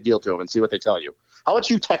wasn't a big deal to him and see what they tell you. How about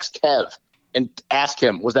you text Kev and ask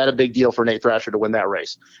him, was that a big deal for Nate Thrasher to win that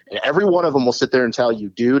race? And every one of them will sit there and tell you,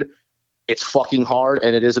 dude, it's fucking hard,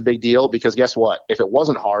 and it is a big deal because guess what? If it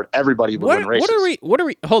wasn't hard, everybody would win races. What are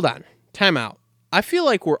we? Hold on. Time out. I feel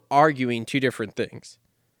like we're arguing two different things.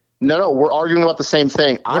 No, we're arguing about the same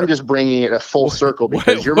thing. I'm just bringing it a full circle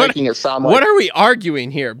because you're making it sound like... What are we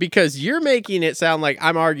arguing here? Because you're making it sound like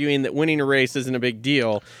I'm arguing that winning a race isn't a big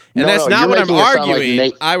deal. And that's not what I'm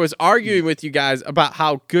arguing. I was arguing with you guys about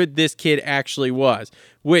how good this kid actually was,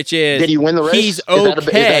 which is... Did he win the race? He's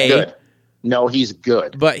okay. Is that good? No, he's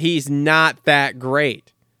good. But he's not that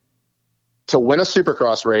great. To win a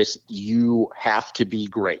Supercross race, you have to be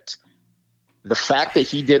great. The fact that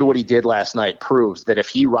he did what he did last night proves that if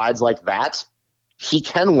he rides like that, he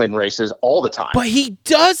can win races all the time. But he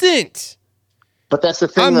doesn't. But that's the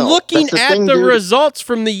thing, I'm looking at the dude. results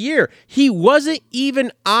from the year. He wasn't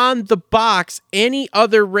even on the box any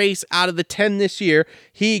other race out of the 10 this year.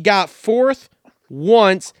 He got fourth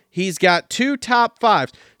once. He's got 2 top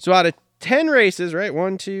 5s. So out of 10 races, right?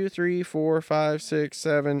 1, 2, 3, 4, 5, 6,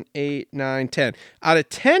 7, 8, 9, 10. Out of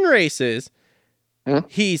 10 races,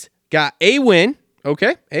 he's got a win.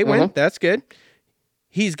 Okay, a win. That's good.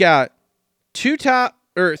 He's got 3 top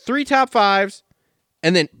 5s,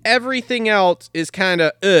 and then everything else is kind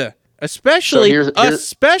of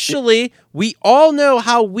Especially, we all know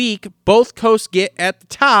how weak both coasts get at the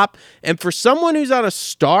top. And for someone who's on a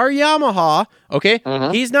star Yamaha, okay,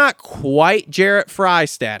 he's not quite Jarrett Fry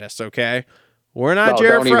status, okay? We're not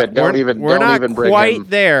Jarrett Fry. We're not quite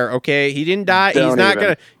there, okay? He didn't die.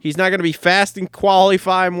 He's not gonna be fast in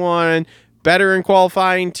qualifying 1, better in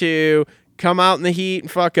qualifying 2, come out in the heat and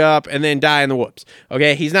fuck up, and then die in the whoops.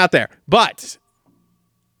 Okay, he's not there. But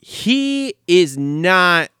he is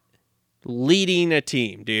not leading a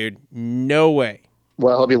team, dude. No way.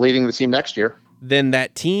 Well, he'll be leading the team next year. Then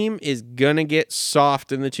that team is gonna get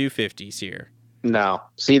soft in the 250s here. No.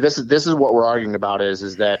 See, this is what we're arguing about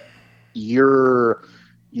is that you're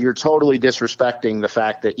totally disrespecting the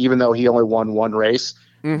fact that even though he only won 1 race,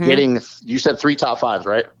 you said 3 top 5s,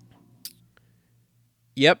 right?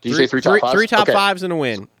 Yep. Did you say 3 top 5s? 3 top 5s and a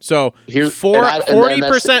win. So 40%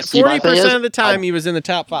 40% of the time he was in the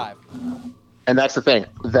top 5. And that's the thing.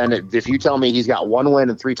 Then if you tell me he's got 1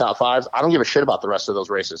 win and 3 top 5s, I don't give a shit about the rest of those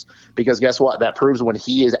races. Because guess what? That proves when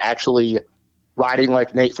he is actually riding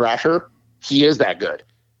like Nate Thrasher, he is that good.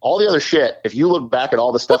 All the other shit, if you look back at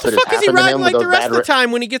all the stuff that has happened to him... What the fuck is he riding like the rest of the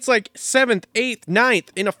time when he gets like 7th, 8th, 9th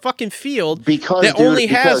in a fucking field that only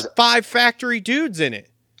has 5 factory dudes in it?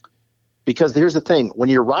 Because here's the thing. When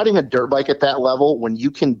you're riding a dirt bike at that level, when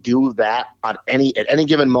you can do that at any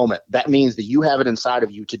given moment, that means that you have it inside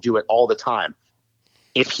of you to do it all the time.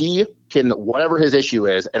 If he can, whatever his issue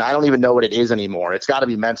is, and I don't even know what it is anymore, it's got to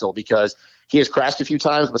be mental because he has crashed a few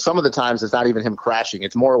times, but some of the times it's not even him crashing.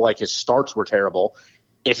 It's more like his starts were terrible.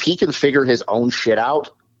 If he can figure his own shit out,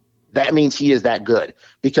 that means he is that good.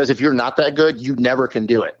 Because if you're not that good, you never can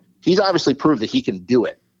do it. He's obviously proved that he can do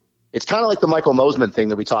it. It's kind of like the Michael Mosiman thing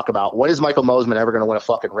that we talk about. When is Michael Mosiman ever going to win a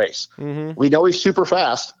fucking race? We know he's super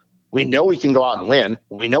fast. We know he can go out and win.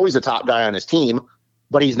 We know he's a top guy on his team,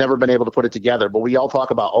 but he's never been able to put it together. But we all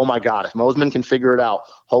talk about, oh my God, if Mosiman can figure it out,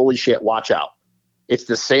 holy shit, watch out. It's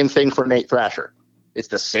the same thing for Nate Thrasher. It's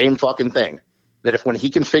the same fucking thing. That if when he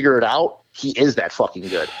can figure it out, he is that fucking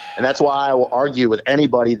good. And that's why I will argue with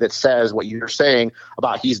anybody that says what you're saying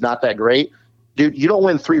about he's not that great. Dude, you don't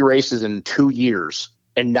win 3 races in 2 years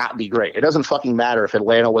and not be great. It doesn't fucking matter if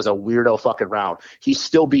Atlanta was a weirdo fucking round. He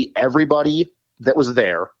still beat everybody that was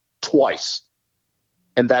there twice.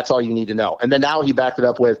 And that's all you need to know. And then now he backed it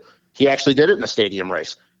up with he actually did it in a stadium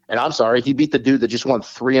race. And I'm sorry, he beat the dude that just won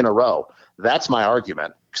 3 in a row. That's my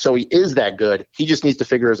argument. So he is that good. He just needs to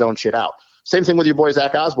figure his own shit out. Same thing with your boy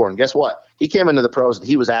Zach Osborne. Guess what? He came into the pros and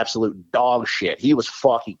he was absolute dog shit. He was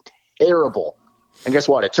fucking terrible. And guess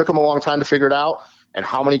what? It took him a long time to figure it out. And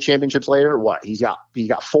how many championships later? What? He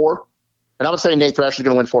got 4. And I'm not saying Nate Thrasher's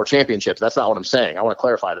going to win 4 championships. That's not what I'm saying. I want to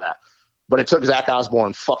clarify that. But it took Zach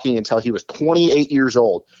Osborne fucking until he was 28 years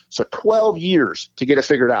old. So 12 years to get it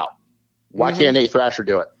figured out. Why can't Nate Thrasher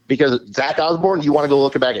do it? Because Zach Osborne, you want to go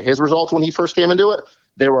look back at his results when he first came into it,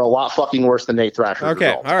 they were a lot fucking worse than Nate Thrasher's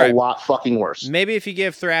results. All right. A lot fucking worse. Maybe if you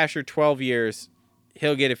give Thrasher 12 years,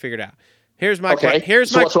 he'll get it figured out. Here's my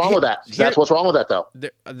what's wrong with that? That's what's wrong with that, though.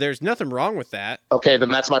 There's nothing wrong with that. Okay, then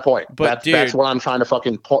that's my point. But that's what I'm trying to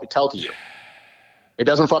fucking tell to you. It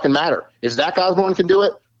doesn't fucking matter. If Zach Osborne can do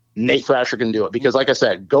it, Nate Thrasher can do it. Because like I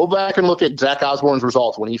said, go back and look at Zach Osborne's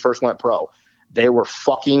results when he first went pro. They were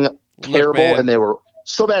fucking terrible, and they were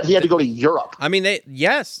so bad he had to go to Europe. I mean,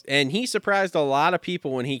 and he surprised a lot of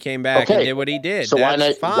people when he came back and did what he did. So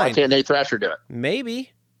why can't Nate Thrasher do it? Maybe.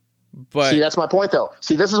 But see, that's my point, though.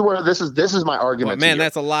 See, this is where this is my argument. Man,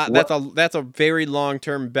 that's a lot. That's a very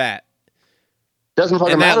long-term bet. Doesn't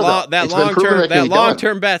fucking matter. That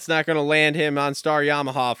long-term bet's not going to land him on Star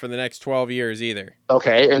Yamaha for the next 12 years either.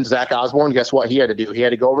 Okay, and Zach Osborne, guess what he had to do? He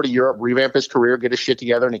had to go over to Europe, revamp his career, get his shit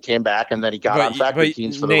together, and he came back, and then he got on factory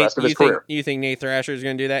teams for the rest of his career. You think Nate Thrasher is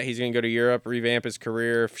going to do that? He's going to go to Europe, revamp his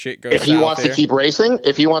career, if shit goes south. If he wants to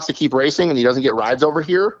keep racing, and he doesn't get rides over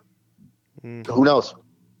here, who knows?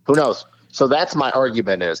 Who knows? So that's my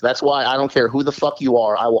argument that's why I don't care who the fuck you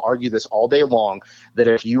are. I will argue this all day long that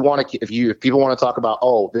if people want to talk about,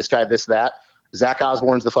 oh, this guy, this, that, Zach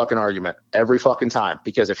Osborne's the fucking argument every fucking time.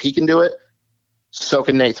 Because if he can do it, so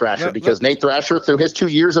can Nate Thrasher. Nate Thrasher, through his 2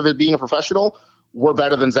 years of it being a professional, we're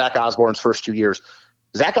better than Zach Osborne's first 2 years.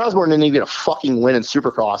 Zach Osborne didn't even get a fucking win in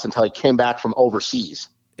Supercross until he came back from overseas.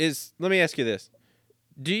 Let me ask you this.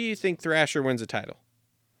 Do you think Thrasher wins a title?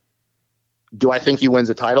 Do I think he wins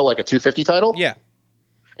a title, like a 250 title? Yeah.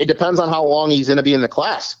 It depends on how long he's going to be in the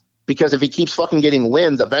class. Because if he keeps fucking getting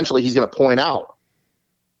wins, eventually he's going to point out.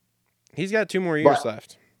 He's got 2 more years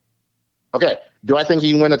left. Okay. Do I think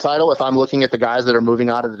he can win a title if I'm looking at the guys that are moving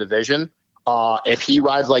out of the division? If he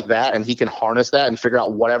rides like that and he can harness that and figure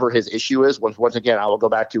out whatever his issue is, once again, I will go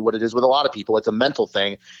back to what it is with a lot of people. It's a mental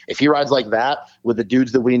thing. If he rides like that with the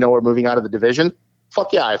dudes that we know are moving out of the division,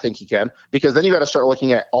 fuck yeah, I think he can. Because then you got to start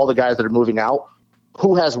looking at all the guys that are moving out,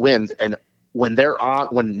 who has wins, and when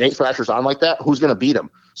Nate Thrasher's on like that, who's going to beat him?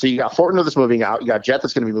 So you got Fortner that's moving out, you got Jet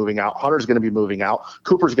that's going to be moving out, Hunter's going to be moving out,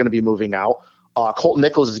 Cooper's going to be moving out, Colton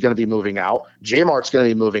Nichols is going to be moving out, J Mart's going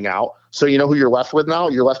to be moving out. So you know who you're left with now?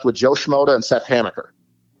 You're left with Joe Schmoda and Seth Hamaker.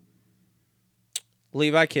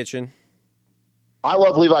 Levi Kitchen. I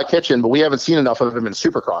love Levi Kitchen, but we haven't seen enough of him in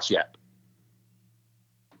Supercross yet.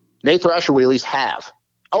 Nate Thrasher we at least have.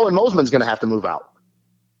 Oh, and Mosman's going to have to move out.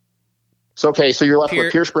 So you're left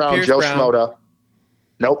with Pierce Brown, Joe Schmoda.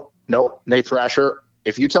 Nope. Nate Thrasher.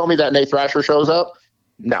 If you tell me that Nate Thrasher shows up,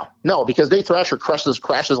 no, because Nate Thrasher crashes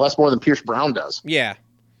less more than Pierce Brown does. Yeah.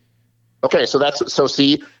 Okay, so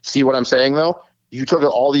see what I'm saying though. You took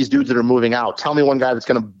all these dudes that are moving out. Tell me one guy that's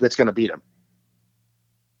gonna beat him.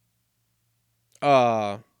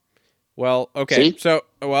 Well, okay. See?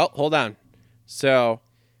 Hold on. So.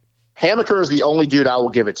 Hamaker is the only dude I will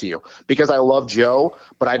give it to you because I love Joe,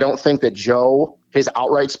 but I don't think that Joe, his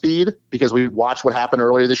outright speed, because we watched what happened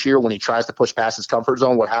earlier this year when he tries to push past his comfort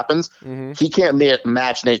zone, what happens? Mm-hmm. He can't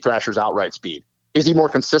match Nate Thrasher's outright speed. Is he more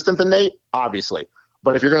consistent than Nate? Obviously.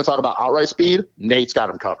 But if you're going to talk about outright speed, Nate's got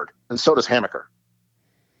him covered. And so does Hamaker.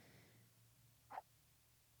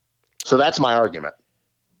 So that's my argument.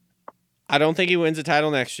 I don't think he wins a title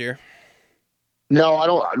next year. No, I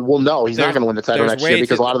don't. Well, no, he's not going to win the title next year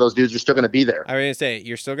because a lot of those dudes are still going to be there. I was going to say,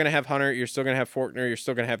 you're still going to have Hunter, you're still going to have Fortner, you're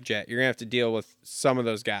still going to have Jet. You're going to have to deal with some of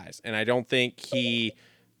those guys. And I don't think he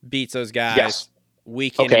beats those guys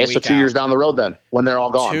week in and week out. Okay, so 2 years down the road then, when they're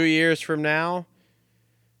all gone. 2 years from now?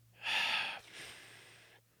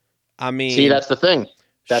 I mean... See, that's the thing.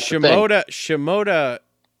 Shimoda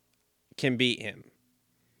can beat him.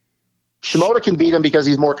 Shimoda can beat him because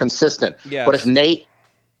he's more consistent. Yes. But if Nate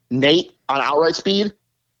on outright speed,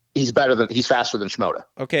 he's faster than Shimoda.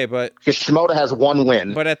 Okay, but because Shimoda has one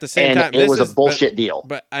win, but at the same time, it was a bullshit deal.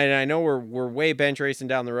 But I know we're way bench racing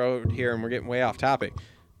down the road here, and we're getting way off topic.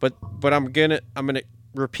 But I'm gonna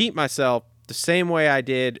repeat myself the same way I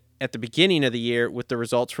did at the beginning of the year with the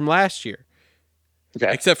results from last year.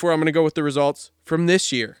 Okay. Except for I'm gonna go with the results from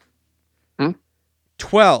this year.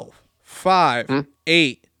 12, 5,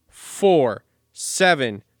 8, 4,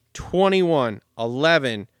 7, 21,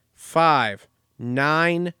 11, 5,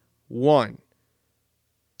 9, 1.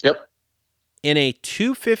 Yep. in a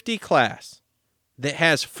 250 class that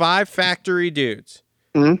has 5 factory dudes,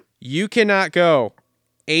 you cannot go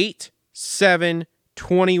 8, 7,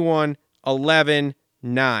 21, 11,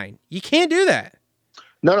 9. You can't do that.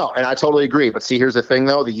 No, and I totally agree. But see, here's the thing,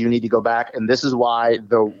 though, that you need to go back, and this is why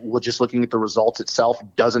just looking at the results itself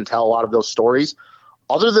doesn't tell a lot of those stories.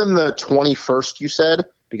 Other than the 21st you said,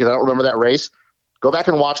 because I don't remember that race, go back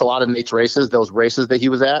and watch a lot of Nate's races, those races that he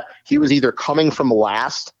was at. He was either coming from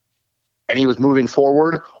last and he was moving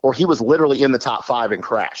forward, or he was literally in the top 5 and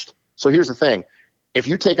crashed. So here's the thing. If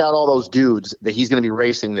you take out all those dudes that he's going to be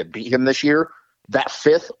racing that beat him this year, that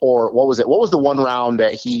 5th, or what was it? What was the one round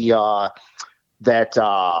that he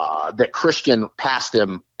that Christian passed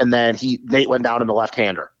him, and then Nate went down in the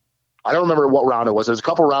left-hander? I don't remember what round it was. There was a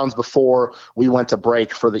couple rounds before we went to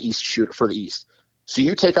break for the East. So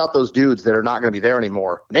you take out those dudes that are not going to be there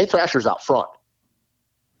anymore. Nate Thrasher's out front.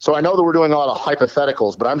 So I know that we're doing a lot of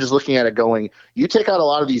hypotheticals, but I'm just looking at it going, you take out a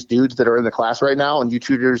lot of these dudes that are in the class right now, and you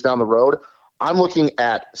 2 years down the road, I'm looking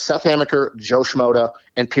at Seth Hammaker, Joe Schmoda,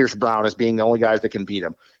 and Pierce Brown as being the only guys that can beat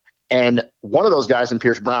him. And one of those guys in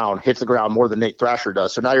Pierce Brown hits the ground more than Nate Thrasher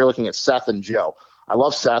does. So now you're looking at Seth and Joe. I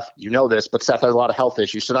love Seth. You know this, but Seth has a lot of health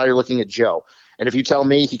issues. So now you're looking at Joe. And if you tell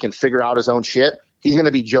me he can figure out his own shit, he's going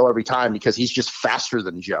to be Joe every time because he's just faster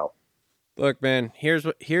than Joe. Look, man, here's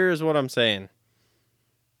what I'm saying.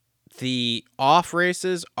 The off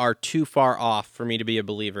races are too far off for me to be a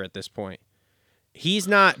believer at this point. He's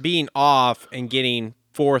not being off and getting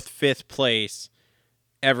 4th, 5th place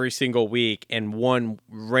every single week and one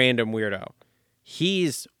random weirdo.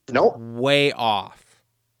 He's way off.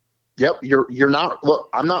 Yep, you're not. Look,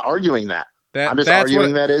 I'm not arguing that. I'm just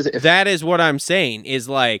arguing that is what I'm saying is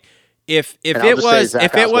like if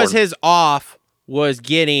it was his off was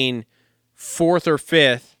getting 4th or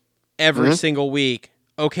 5th every single week,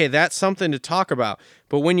 okay, that's something to talk about.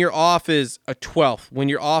 But when your off is a 12th, when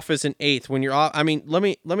your off is an 8th, when you're off, I mean, let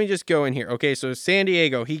me just go in here. Okay, so San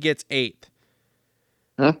Diego, he gets 8th.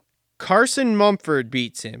 Carson Mumford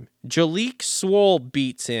beats him. Jalik Swole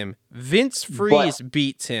beats him. Vince Freeze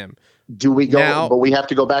beats him. Do we go? Now, but we have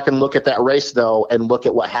to go back and look at that race, though, and look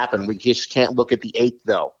at what happened. We just can't look at the 8th,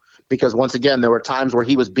 though, because once again, there were times where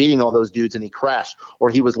he was beating all those dudes and he crashed, or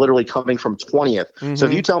he was literally coming from 20th. So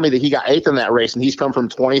if you tell me that he got 8th in that race and he's come from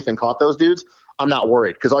 20th and caught those dudes, I'm not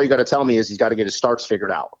worried, because all you got to tell me is he's got to get his starts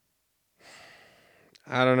figured out.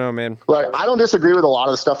 I don't know, man. Like, I don't disagree with a lot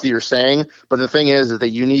of the stuff that you're saying, but the thing is that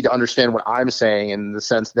you need to understand what I'm saying in the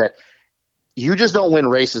sense that you just don't win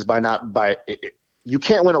races you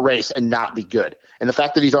can't win a race and not be good. And the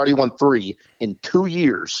fact that he's already won 3 in 2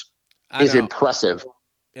 years is impressive.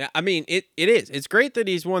 Yeah, I mean, it is. It's great that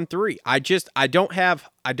he's won 3. I don't have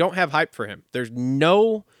hype for him. There's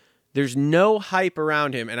no hype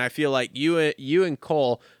around him, and I feel like you and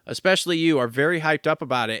Cole, especially you, are very hyped up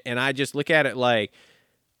about it, and I just look at it like,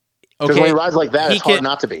 okay, because when he rides like that, it's hard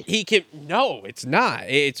not to be. No, it's not.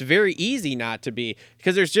 It's very easy not to be,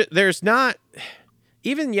 because there's not.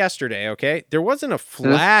 Even yesterday, okay, there wasn't a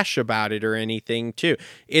flash about it or anything, too.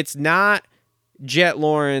 It's not Jet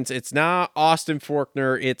Lawrence. It's not Austin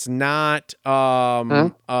Faulkner. It's not,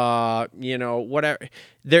 whatever.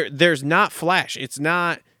 There's not flash. It's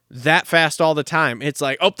not that fast all the time. It's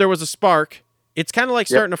like, oh, there was a spark. It's kind of like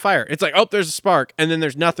starting a fire. It's like, oh, there's a spark, and then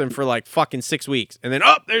there's nothing for like fucking 6 weeks. And then,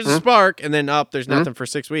 oh, there's a spark, and then, oh, there's nothing for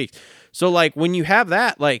 6 weeks. So, like, when you have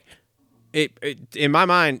that, like, it in my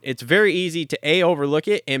mind, it's very easy to A, overlook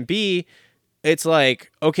it, and B, it's like,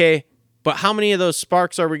 okay, but how many of those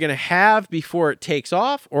sparks are we going to have before it takes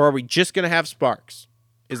off, or are we just going to have sparks?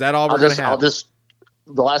 Is that all we're going to have? The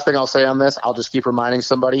last thing I'll say on this, I'll just keep reminding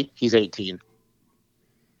somebody, he's 18.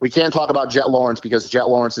 We can't talk about Jet Lawrence because Jet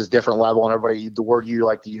Lawrence is different level, and everybody, the word you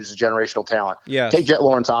like to use is generational talent. Yeah. Take Jet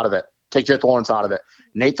Lawrence out of it.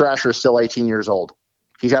 Nate Thrasher is still 18 years old.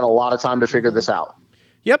 He's had a lot of time to figure this out.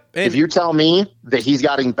 Yep. If you tell me that he's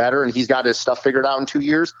getting better and he's got his stuff figured out in 2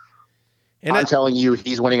 years, I'm telling you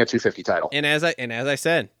he's winning a 250 title. And as I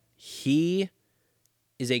said, he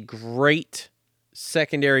is a great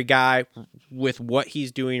secondary guy with what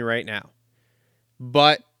he's doing right now.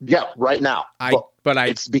 But yeah, right now.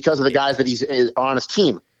 It's because of the guys that he's on his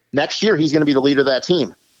team. Next year, he's going to be the leader of that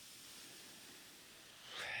team.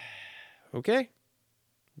 Okay,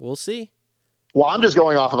 we'll see. Well, I'm just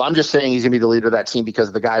saying he's going to be the leader of that team because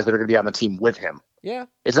of the guys that are going to be on the team with him. Yeah.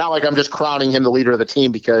 It's not like I'm just crowning him the leader of the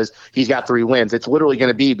team because he's got 3 wins. It's literally going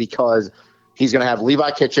to be because he's going to have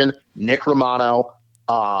Levi Kitchen, Nick Romano,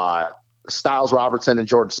 Styles Robertson, and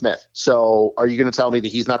Jordan Smith. So are you going to tell me that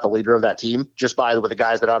he's not the leader of that team just with the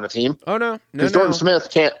guys that are on the team? Oh, no. Because Jordan Smith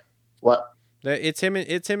can't – what? It's him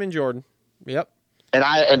and Jordan. Yep. And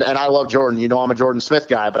I love Jordan. You know, I'm a Jordan Smith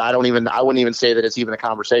guy, but I wouldn't even say that it's even a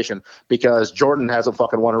conversation because Jordan hasn't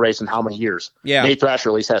fucking won a race in how many years? Yeah. Nate Thrasher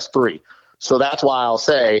at least has 3. So that's why I'll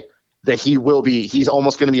say that he's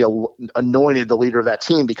almost going to be anointed the leader of that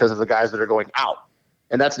team because of the guys that are going out.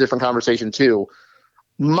 And that's a different conversation too.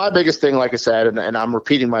 My biggest thing, like I said, and I'm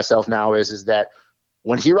repeating myself now is that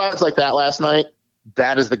when he rides like that last night,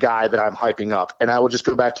 that is the guy that I'm hyping up. And I will just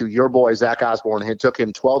go back to your boy, Zach Osborne. It took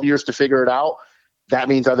him 12 years to figure it out. That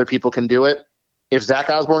means other people can do it. If Zach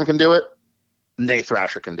Osborne can do it, Nate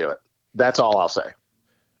Thrasher can do it. That's all I'll say.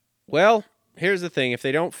 Well, here's the thing. If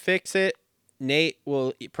they don't fix it, Nate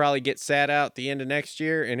will probably get sat out the end of next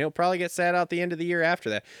year, and he'll probably get sat out the end of the year after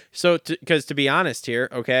that. So, because to be honest here,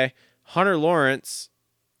 okay, Hunter Lawrence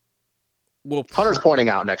will... Hunter's pointing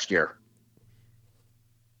out next year.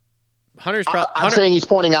 I'm saying he's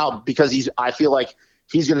pointing out because I feel like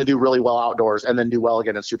he's going to do really well outdoors and then do well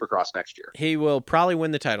again in Supercross next year. He will probably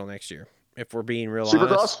win the title next year, if we're being real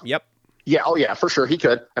Supercross? honest. Yep. Yeah, oh yeah, for sure he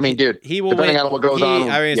could. I mean, dude, he will depending win. on what goes on.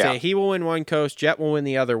 I was yeah. say he will win one coast. Jet will win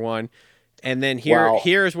the other one, and then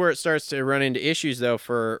here's where it starts to run into issues though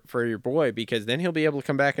for your boy, because then he'll be able to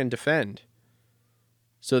come back and defend.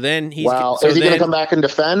 So then he's is he going to come back and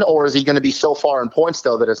defend, or is he going to be so far in points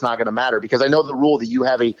though that it's not going to matter? Because I know the rule that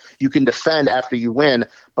you can defend after you win,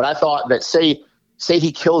 but I thought that say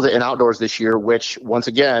he kills it in outdoors this year, which once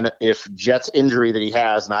again, if Jet's injury that he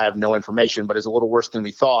has, and I have no information, but is a little worse than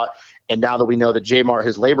we thought, and now that we know that J-Mart,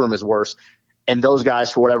 his labrum is worse, and those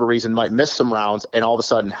guys for whatever reason might miss some rounds, and all of a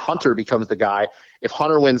sudden Hunter becomes the guy. If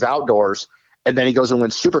Hunter wins outdoors and then he goes and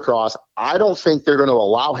wins Supercross, I don't think they're going to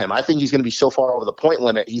allow him. I think he's going to be so far over the point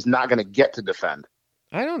limit, he's not going to get to defend.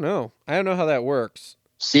 I don't know how that works.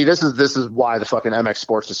 See, this is why the fucking MX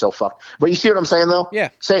Sports is so fucked. But you see what I'm saying, though? Yeah.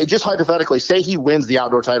 Say, just hypothetically, say he wins the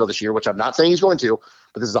outdoor title this year, which I'm not saying he's going to,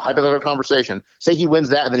 but this is a hypothetical conversation. Say he wins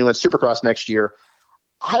that and then he wins Supercross next year.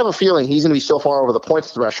 I have a feeling he's going to be so far over the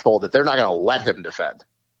points threshold that they're not going to let him defend.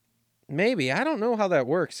 Maybe. I don't know how that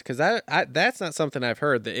works, because that's not something I've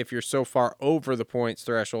heard, that if you're so far over the points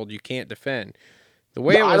threshold, you can't defend. The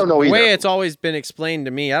way I don't know either. The way it's always been explained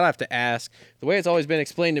to me, I'd have to ask. The way it's always been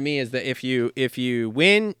explained to me is that if you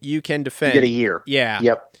win, you can defend. You get a year. Yeah.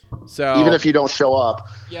 Yep. So even if you don't show up,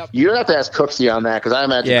 yep. You don't have to ask Cooksey on that, because I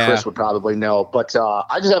imagine Chris would probably know. But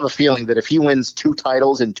I just have a feeling that if he wins 2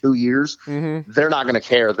 titles in 2 years, they're not going to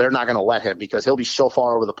care. They're not going to let him, because he'll be so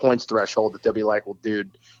far over the points threshold that they'll be like, well,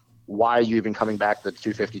 dude, why are you even coming back to the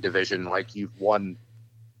 250 division? Like, you've won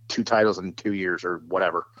 2 titles in 2 years or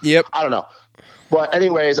whatever. Yep. I don't know. But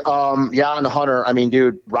anyways, on the Hunter, I mean,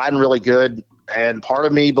 dude, riding really good. And part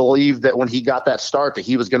of me believed that when he got that start that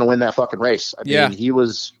he was going to win that fucking race. I mean,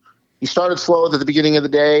 he started slow at the beginning of the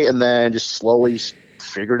day and then just slowly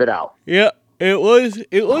figured it out. Yeah. It was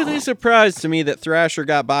a surprise to me that Thrasher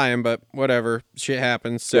got by him, but whatever, shit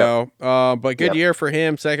happens. So, but good year for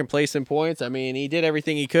him, second place in points. I mean, he did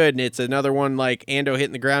everything he could, and it's another one like Ando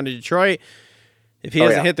hitting the ground in Detroit. If he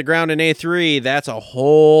doesn't hit the ground in A3, that's a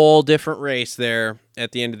whole different race there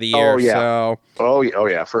at the end of the year. Oh yeah, so, oh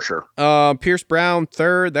yeah, for sure. Pierce Brown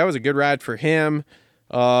third. That was a good ride for him.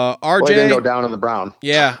 RJ didn't go down in the Brown.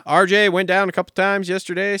 Yeah, RJ went down a couple times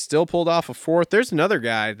yesterday. Still pulled off a fourth. There's another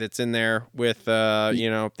guy that's in there with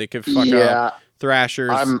they could fuck up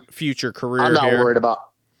Thrasher's future career. I'm not worried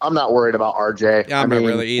about RJ. I'm not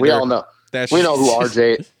really either. We all know. We know who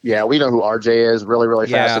RJ. Yeah, we know who RJ is. Really, really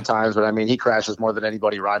fast at times, but I mean, he crashes more than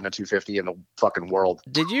anybody riding a 250 in the fucking world.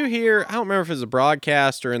 Did you hear? I don't remember if it was a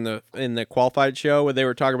broadcast or in the qualified show where they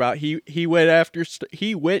were talking about he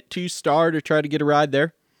went to Star to try to get a ride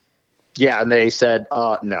there. Yeah, and they said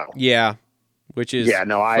no. Yeah, which is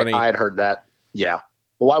funny. I had heard that. Yeah.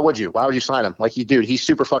 Well, why would you? Why would you sign him? Like, dude, he's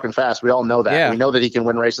super fucking fast. We all know that. Yeah. We know that he can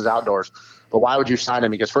win races outdoors. But why would you sign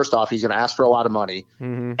him? Because first off, he's going to ask for a lot of money,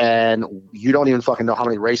 and you don't even fucking know how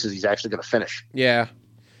many races he's actually going to finish. Yeah.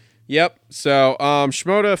 Yep. So,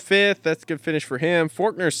 Shimoda 5th. That's a good finish for him.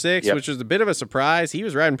 Faulkner 6th, which was a bit of a surprise. He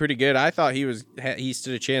was riding pretty good. I thought he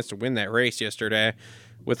stood a chance to win that race yesterday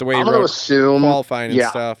with the way he rode qualifying and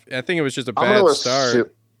stuff. I think it was just a bad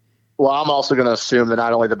start. Well, I'm also going to assume that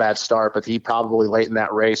not only the bad start, but he probably late in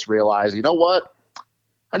that race realized, you know what?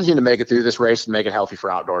 I just need to make it through this race and make it healthy for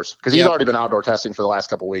outdoors, because he's already been outdoor testing for the last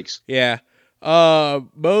couple weeks. Yeah.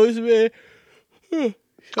 Mosby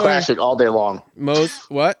crashing all day long.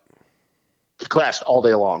 What? Crashed all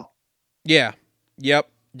day long. Yeah. Yep.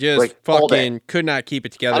 Just fucking could not keep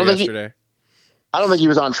it together yesterday. I don't think he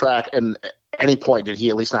was on track, and any point did he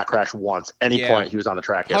at least not crash once. Any point he was on the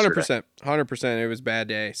track yesterday. 100%. It was a bad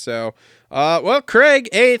day. So, Craig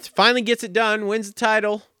 8th finally gets it done, wins the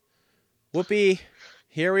title. Whoopee.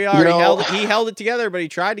 here we are. He held it together, but he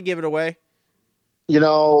tried to give it away.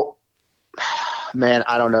 Man,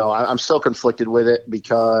 I don't know. I'm so conflicted with it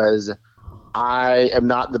because I am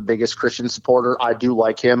not the biggest Christian supporter. I do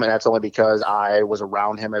like him, and that's only because I was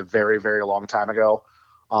around him a very, very long time ago.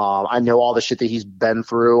 I know all the shit that he's been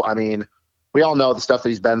through. I mean, we all know the stuff that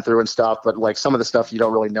he's been through and stuff, but like some of the stuff you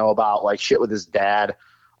don't really know about, like shit with his dad,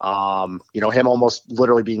 him almost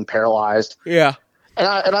literally being paralyzed. Yeah. And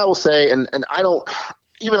I will say, and I don't,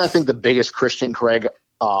 even I think the biggest Christian Craig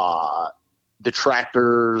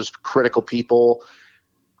detractors, critical people,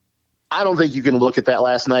 I don't think you can look at that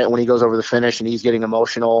last night when he goes over the finish and he's getting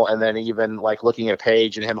emotional, and then even like looking at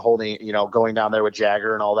Paige and him holding, going down there with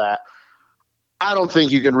Jagger and all that. I don't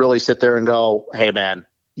think you can really sit there and go, hey, man,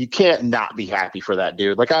 you can't not be happy for that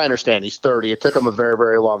dude. Like, I understand he's 30. It took him a very,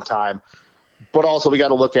 very long time. But also we got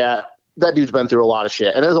to look at that dude's been through a lot of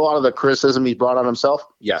shit. And there's a lot of the criticism he's brought on himself.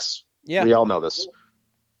 Yes. Yeah. We all know this.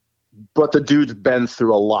 But the dude's been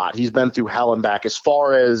through a lot. He's been through hell and back as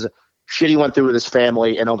far as shit he went through with his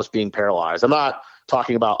family and almost being paralyzed. I'm not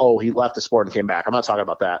talking about, he left the sport and came back. I'm not talking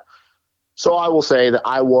about that. So I will say that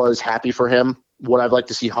I was happy for him. Would I like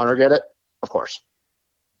to see Hunter get it? Of course.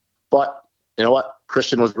 But you know what?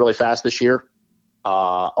 Christian was really fast this year.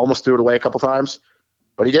 Almost threw it away a couple times,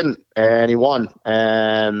 but he didn't, and he won.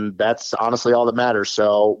 And that's honestly all that matters.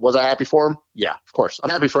 So was I happy for him? Yeah, of course. I'm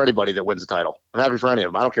happy for anybody that wins the title. I'm happy for any of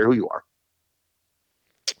them. I don't care who you are.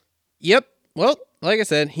 Yep. Well, like I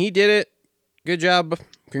said, he did it. Good job.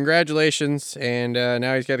 Congratulations. And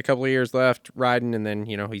now he's got a couple of years left riding, and then,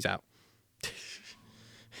 he's out.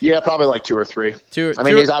 Yeah, probably like 2 or 3. He's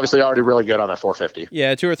obviously already really good on that 450.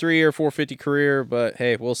 Yeah, 2 or 3 year 450 career, but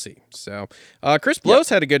hey, we'll see. So, Chris Blows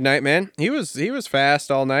had a good night, man. He was fast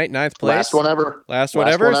all night, 9th place. Last one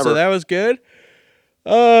ever. So that was good.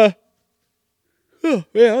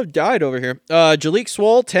 I've died over here. Jalik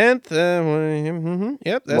Swole, 10th.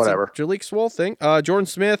 Yep, that's whatever. A Jalik Swole thing. Jordan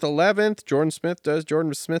Smith, 11th. Jordan Smith does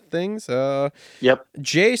Jordan Smith things. Yep.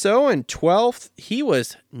 Jace Owen, 12th. He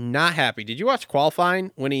was not happy. Did you watch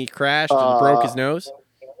qualifying when he crashed and broke his nose?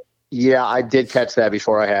 Yeah, I did catch that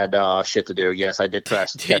before I had shit to do. Yes, I did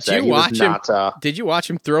catch that. Did you watch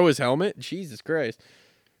him throw his helmet? Jesus Christ.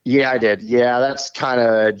 Yeah, I did. Yeah, that's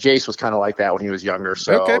Jace was kind of like that when he was younger.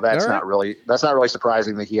 So that's not really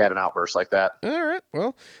surprising that he had an outburst like that. All right.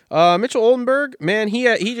 Well, Mitchell Oldenburg, man, he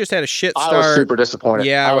just had a shit start. I was super disappointed.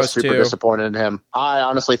 Yeah, I was super disappointed in him. I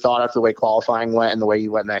honestly thought after the way qualifying went and the way he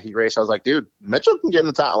went in that heat race, I was like, dude, Mitchell can get in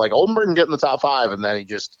the top. Like Oldenburg can get in the top 5, and then he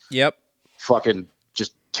just fucking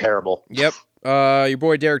just terrible. Yep. Your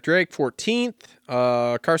boy Derek Drake, 14th.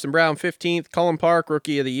 Carson Brown, 15th. Cullen Park,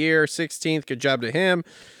 Rookie of the Year, 16th. Good job to him.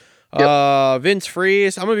 Yep. Vince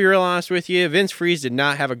Freeze, I'm going to be real honest with you. Vince Freeze did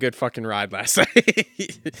not have a good fucking ride last night.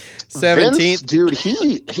 17th. Vince, dude,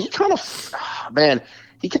 he kind of, man,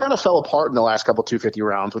 he kind of fell apart in the last couple 250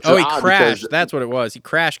 rounds. Which he crashed. That's what it was. He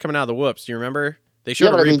crashed coming out of the whoops. Do you remember? They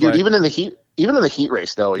showed but I mean, dude, even in the heat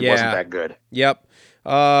race, though, he wasn't that good. Yep.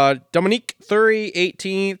 Dominique Thury,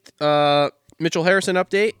 18th. Mitchell Harrison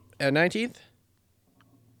update at 19th.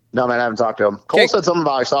 No, man, I haven't talked to him. Cole said something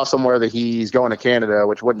about I saw somewhere that he's going to Canada,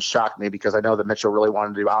 which wouldn't shock me because I know that Mitchell really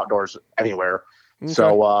wanted to do outdoors anywhere. Okay.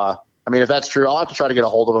 So, I mean, if that's true, I'll have to try to get a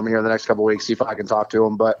hold of him here in the next couple of weeks, see if I can talk to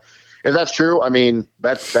him. But if that's true, I mean,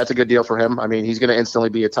 that's a good deal for him. I mean, he's going to instantly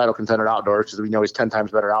be a title contender outdoors because we know he's 10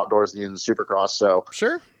 times better outdoors than in Supercross. So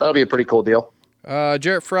sure, that'll be a pretty cool deal.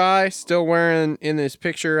 Jarrett Fry still wearing in this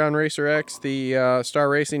picture on Racer X the Star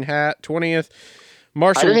Racing hat, 20th.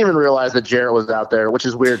 Marshall. I didn't even realize that Jarrett was out there, which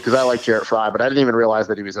is weird because I like Jarrett Fry, but I didn't even realize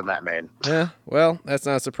that he was in that main. Yeah, well, that's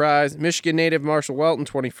not a surprise. Michigan native Marshall Welton,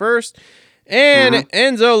 21st. And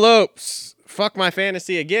Enzo Lopes, fuck my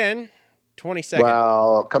fantasy again, 22nd.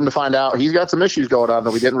 Well, come to find out, he's got some issues going on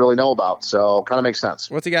that we didn't really know about, so kind of makes sense.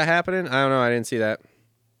 What's he got happening? I don't know. I didn't see that.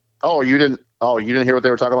 Oh, you didn't hear what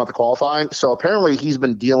they were talking about the qualifying? So apparently he's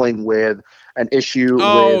been dealing with an issue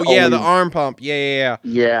with the arm pump. Yeah.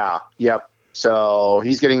 Yep. So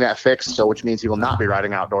he's getting that fixed, which means he will not be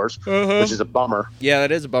riding outdoors, which is a bummer. Yeah,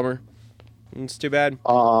 that is a bummer. It's too bad.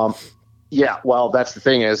 Yeah, well, that's the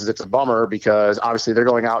thing is it's a bummer because obviously they're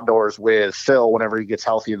going outdoors with Phil whenever he gets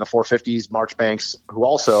healthy in the 450s. Marchbanks, who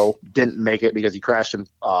also didn't make it because he crashed in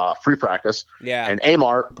free practice. Yeah. And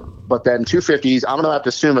Amart, but then 250s, I'm going to have to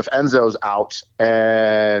assume if Enzo's out,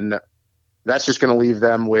 and that's just going to leave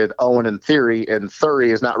them with Owen and Theory, and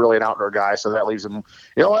Thury is not really an outdoor guy, so that leaves him.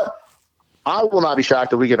 You know what? I will not be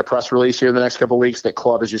shocked if we get a press release here in the next couple of weeks that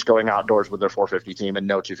Club is just going outdoors with their 450 team and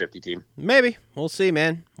no 250 team. Maybe. We'll see,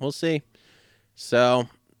 man. We'll see. So,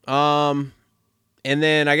 and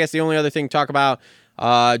then I guess the only other thing to talk about,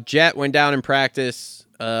 Jet went down in practice.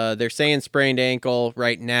 They're saying sprained ankle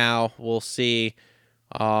right now. We'll see.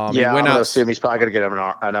 I'm going to assume he's probably going to get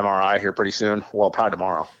an MRI here pretty soon. Well, probably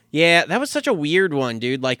tomorrow. Yeah, that was such a weird one,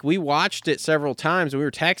 dude. Like, we watched it several times. We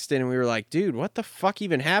were texting, and we were like, dude, what the fuck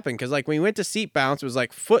even happened? Because, like, when we went to seat bounce, it was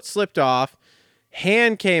like foot slipped off,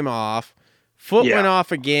 hand came off, foot went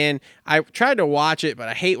off again. I tried to watch it, but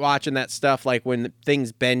I hate watching that stuff, like, when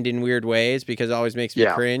things bend in weird ways because it always makes me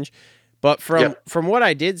cringe. But from what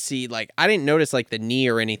I did see, like, I didn't notice like the knee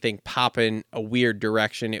or anything popping a weird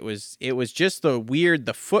direction. It was just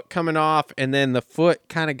the foot coming off, and then the foot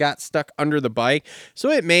kind of got stuck under the bike.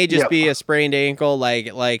 So it may just be a sprained ankle.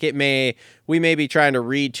 Like we may be trying to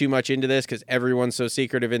read too much into this because everyone's so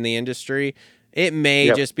secretive in the industry. It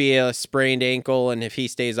may just be a sprained ankle, and if he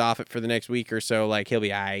stays off it for the next week or so, like, he'll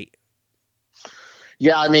be all right.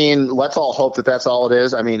 Yeah, I mean, let's all hope that that's all it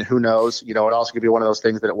is. I mean, who knows? You know, it also could be one of those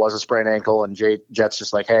things that it was a sprained ankle and Jet's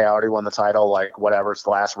just like, hey, I already won the title. Like, whatever, it's the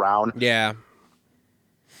last round. Yeah.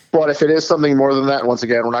 But if it is something more than that, once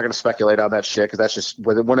again, we're not going to speculate on that shit because that's just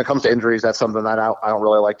when it comes to injuries, that's something that I don't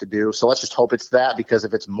really like to do. So let's just hope it's that, because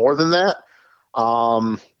if it's more than that,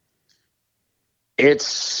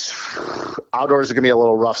 it's outdoors is going to be a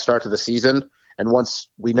little rough start to the season. And once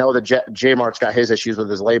we know that J-Mart's got his issues with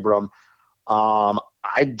his labrum,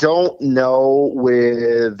 I don't know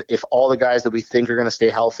if all the guys that we think are going to stay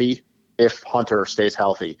healthy, if Hunter stays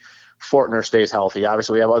healthy, Fortner stays healthy.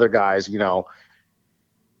 Obviously, we have other guys, you know.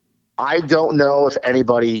 I don't know if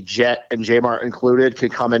anybody, Jet and J-Mart included, can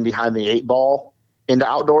come in behind the 8 ball into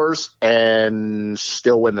outdoors and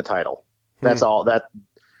still win the title. That's all.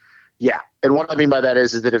 And what I mean by that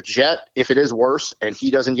is that if it is worse and he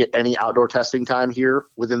doesn't get any outdoor testing time here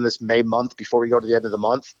within this May month before we go to the end of the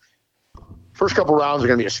month, first couple rounds are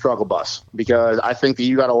going to be a struggle bus, because I think that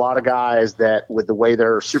you got a lot of guys that, with the way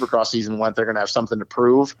their Supercross season went, they're going to have something to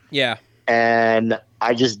prove. Yeah. And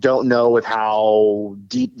I just don't know with how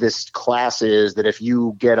deep this class is that if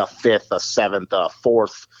you get a 5th, a 7th, a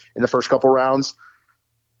 4th in the first couple rounds,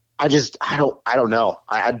 I don't know.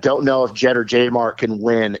 I don't know if Jet or J-Mart can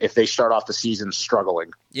win if they start off the season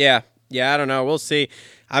struggling. Yeah. I don't know. We'll see.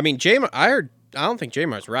 I mean, I don't think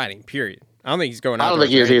J-Mart's riding, period. I don't think he's going out. I don't think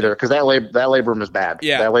he is either, because that labrum is bad.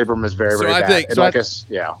 Yeah. That labrum is very, very bad.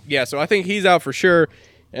 Yeah, so I think he's out for sure.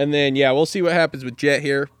 And then, we'll see what happens with Jet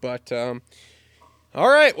here. But, all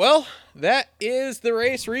right, well, that is the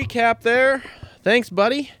race recap there. Thanks,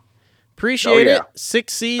 buddy. Appreciate it.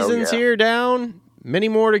 6 seasons here down. Many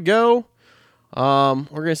more to go. We're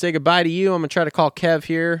going to say goodbye to you. I'm going to try to call Kev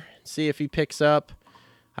here, see if he picks up.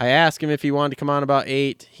 I asked him if he wanted to come on about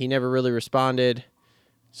 8. He never really responded.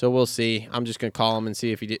 So we'll see. I'm just going to call him and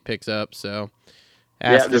see if he picks up. So,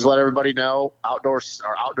 just let everybody know. Our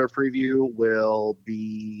outdoor preview will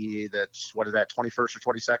be 21st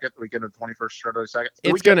or 22nd. Weekend of 21st or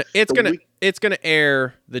 22nd. It's gonna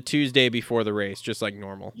air the Tuesday before the race, just like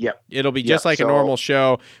normal. Yep. It'll be just like a normal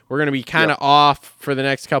show. We're gonna be kind of off for the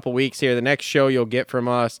next couple weeks here. The next show you'll get from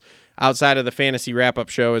us, outside of the fantasy wrap-up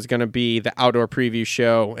show, is going to be the outdoor preview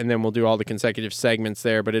show, and then we'll do all the consecutive segments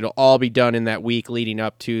there, but it'll all be done in that week leading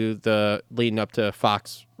up to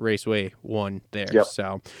Fox Raceway 1 there. Yep.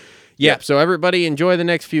 So, so everybody enjoy the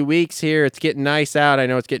next few weeks here. It's getting nice out. I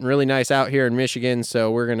know it's getting really nice out here in Michigan, so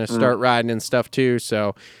we're going to start riding and stuff too.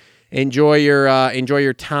 So enjoy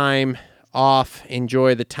your time off.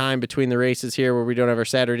 Enjoy the time between the races here where we don't have our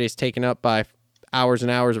Saturdays taken up by hours and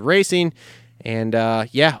hours of racing. And,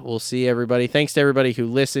 we'll see everybody. Thanks to everybody who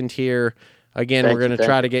listened here. Again, we're going to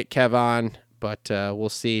try to get Kev on, but we'll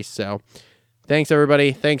see. So thanks,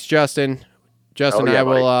 everybody. Thanks, Justin. Justin,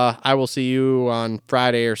 I will see you on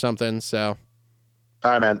Friday or something. So,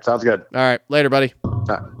 all right, man. Sounds good. All right. Later, buddy.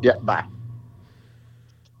 Bye.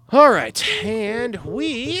 All right. And get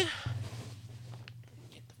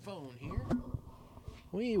the phone here.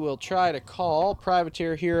 We will try to call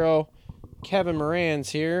Privateer Hero Kevin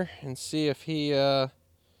Moranz here and see if he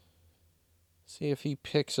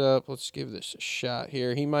picks up. Let's give this a shot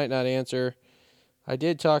here. He might not answer. I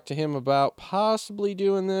did talk to him about possibly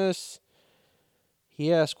doing this.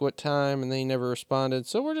 He asked what time, and they never responded.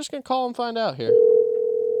 So we're just going to call and find out here.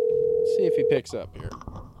 See if he picks up here.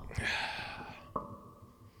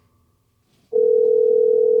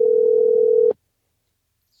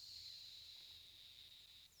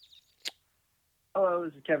 Hello,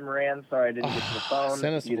 this is Kevin Moran. Sorry I didn't get to the phone.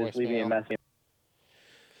 Send us you just leave me a message.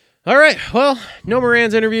 All right. Well, no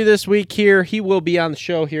Moran's interview this week here. He will be on the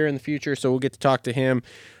show here in the future, so we'll get to talk to him.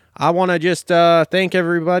 I want to just thank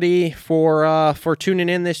everybody for tuning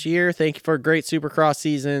in this year. Thank you for a great Supercross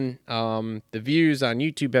season. The views on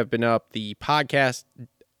YouTube have been up. The podcast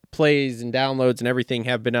plays and downloads and everything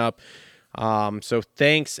have been up. So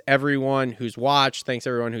thanks everyone who's watched, thanks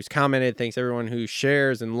everyone who's commented, thanks everyone who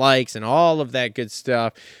shares and likes and all of that good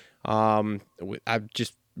stuff. I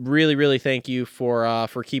just really thank you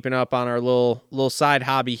for keeping up on our little side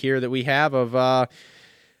hobby here that we have of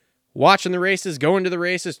watching the races, going to the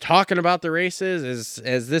races, talking about the races,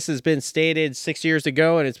 as this has been stated 6 years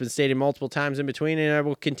ago, and it's been stated multiple times in between, and I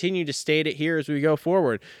will continue to state it here as we go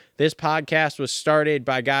forward. This podcast was started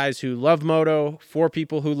by guys who love moto, for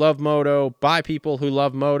people who love moto, by people who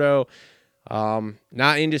love moto,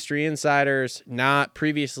 not industry insiders, not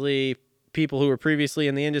previously people who were previously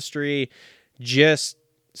in the industry, just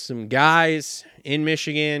some guys in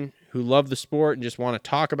Michigan who love the sport and just want to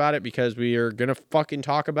talk about it because we are going to fucking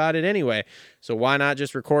talk about it anyway. So why not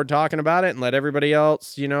just record talking about it and let everybody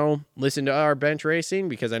else, listen to our bench racing,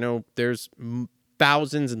 because I know there's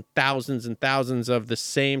thousands and thousands and thousands of the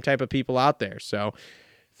same type of people out there. So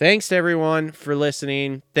thanks to everyone for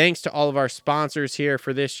listening. Thanks to all of our sponsors here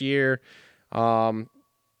for this year.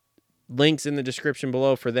 Links in the description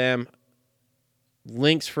below for them.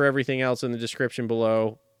 Links for everything else in the description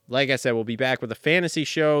below. Like I said, we'll be back with a fantasy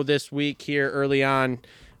show this week here early on.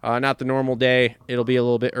 Not the normal day. It'll be a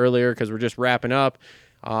little bit earlier because we're just wrapping up.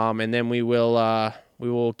 And then we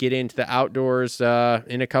will get into the outdoors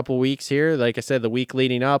in a couple weeks here. Like I said, the week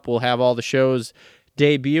leading up, we'll have all the shows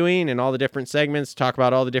debuting and all the different segments, talk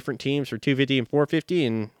about all the different teams for 250 and 450,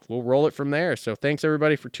 and we'll roll it from there. So thanks,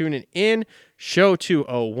 everybody, for tuning in. Show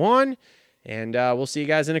 201, and we'll see you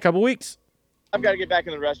guys in a couple weeks. I've got to get back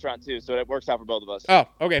in the restaurant, too, so it works out for both of us. Oh,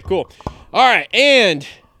 okay, cool. All right, and,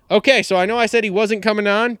 okay, so I know I said he wasn't coming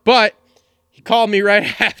on, but he called me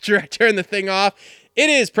right after I turned the thing off. It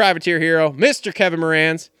is Privateer Hero, Mr. Kevin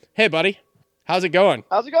Moranz. Hey, buddy. How's it going?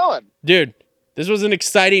 How's it going? Dude, this was an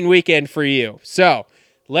exciting weekend for you. So,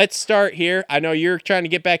 let's start here. I know you're trying to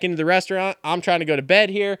get back into the restaurant. I'm trying to go to bed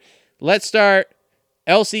here. Let's start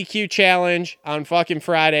LCQ Challenge on fucking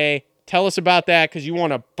Friday. Tell us about that, because you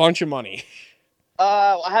won a bunch of money.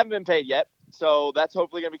 I haven't been paid yet, so that's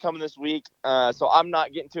hopefully going to be coming this week. So I'm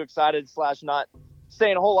not getting too excited / not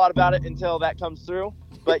saying a whole lot about it until that comes through.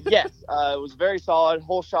 But yes, it was very solid,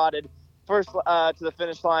 whole shotted, first to the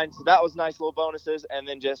finish line. So that was nice, little bonuses, and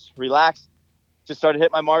then just relaxed. Just started to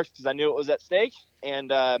hit my marks because I knew it was at stake.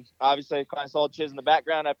 And obviously I kind of saw Chiz in the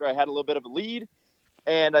background after I had a little bit of a lead.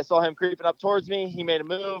 And I saw him creeping up towards me. He made a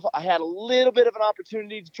move. I had a little bit of an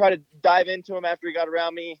opportunity to try to dive into him after he got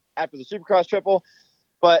around me after the Supercross triple.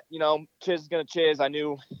 But, Chiz is going to Chiz. I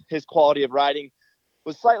knew his quality of riding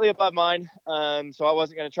was slightly above mine. So I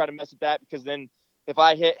wasn't going to try to mess with that, because then if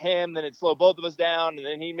I hit him, then it'd slow both of us down. And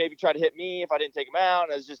then he'd maybe try to hit me if I didn't take him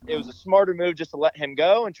out. And it was a smarter move just to let him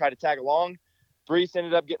go and try to tag along. Brees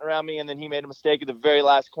ended up getting around me, and then he made a mistake at the very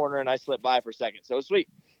last corner, and I slipped by for a second. So it was sweet.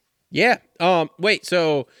 Yeah. Wait,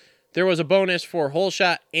 so there was a bonus for hole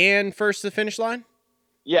shot and first to the finish line?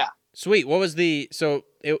 Yeah. Sweet. What was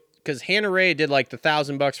because Hannah Ray did like the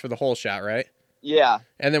 $1,000 for the hole shot, right? Yeah.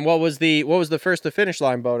 And then what was the first to finish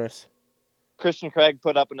line bonus? Christian Craig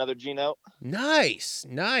put up another G note. Nice.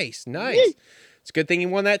 Yay. It's a good thing he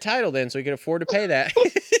won that title then, so he could afford to pay that.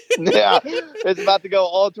 Yeah. It's about to go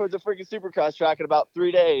all towards the freaking Supercross track in about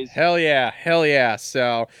 3 days. Hell yeah.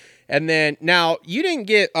 So, and then now you didn't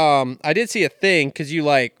get, I did see a thing because you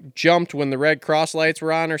like jumped when the red cross lights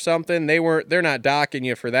were on or something. They're not docking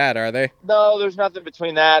you for that, are they? No, there's nothing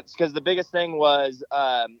between that, because the biggest thing was,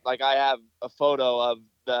 I have a photo of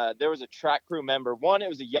there was a track crew member. One, it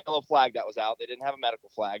was a yellow flag that was out. They didn't have a medical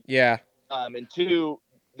flag. Yeah. And two,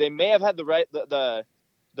 they may have had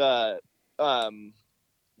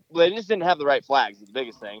they just didn't have the right flags is the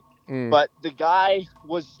biggest thing. But the guy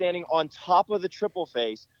was standing on top of the triple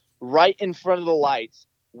face right in front of the lights,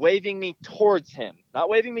 waving me towards him, not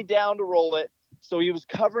waving me down to roll it. So he was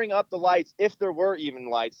covering up the lights, if there were even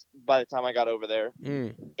lights by the time I got over there.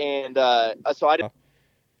 And so I didn't.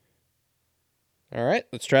 All right,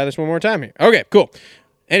 let's try this one more time here. Okay, cool.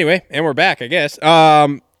 Anyway, and we're back, I guess.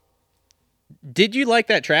 Did you like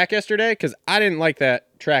that track yesterday? Because I didn't like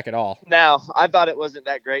that track at all. No, I thought it wasn't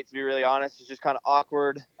that great, to be really honest. It's just kind of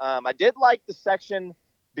awkward. I did like the section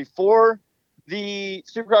before the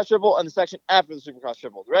Supercross triple and the section after the Supercross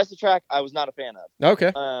triple. The rest of the track, I was not a fan of.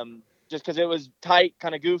 Okay. Just because it was tight,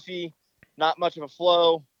 kind of goofy, not much of a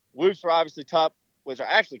flow. Whoops were obviously tough, which I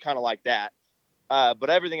actually kind of like that.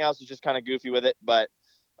 But everything else was just kind of goofy with it. But,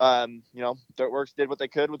 Dirtworks did what they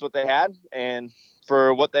could with what they had. And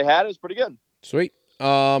for what they had, it was pretty good. Sweet.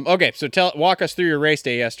 Okay, so walk us through your race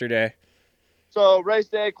day yesterday. So race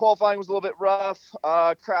day, qualifying was a little bit rough.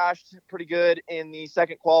 Crashed pretty good in the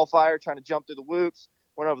second qualifier, trying to jump through the whoops.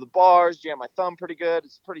 went over the bars, jammed my thumb pretty good.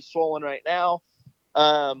 It's pretty swollen right now.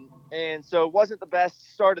 And so it wasn't the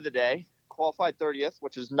best start of the day. Qualified 30th,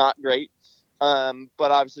 which is not great. But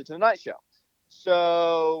obviously to the night show.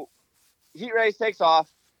 So heat race takes off.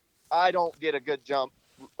 I don't get a good jump.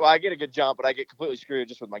 Well, I get a good jump, but I get completely screwed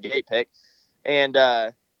just with my gate pick. And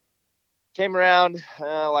came around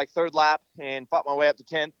like third lap and fought my way up to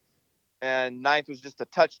 10th. And ninth was just a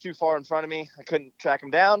touch too far in front of me. I couldn't track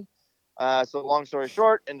him down. So long story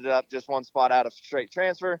short, ended up just one spot out of straight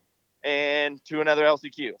transfer and to another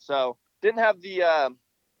LCQ. So didn't have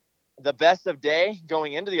the best of day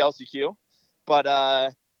going into the LCQ, but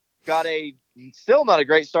got a still not a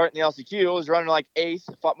great start in the LCQ. I was running like 8th,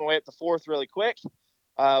 fought my way up to 4th really quick.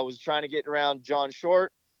 Was trying to get around John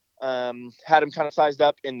Short. Had him kind of sized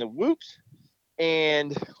up in the whoops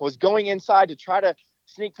and was going inside to try to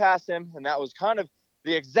sneak past him. And that was kind of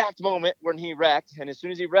the exact moment when he wrecked. And as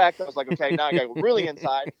soon as he wrecked, I was like, okay, now I got to go really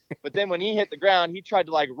inside. But then when he hit the ground, he tried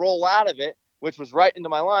to like roll out of it, which was right into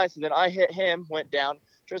my line. So then I hit him, went down.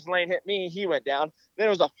 Tristan Lane hit me, he went down. Then it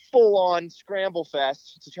was a full-on scramble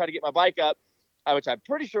fest to try to get my bike up, which I'm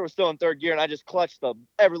pretty sure was still in third gear, and I just clutched the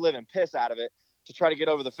ever-living piss out of it to try to get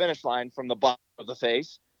over the finish line from the bottom of the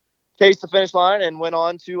face. Cased the finish line and went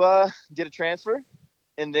on to get a transfer,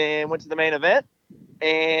 and then went to the main event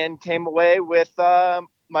and came away with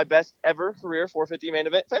my best ever career 450 main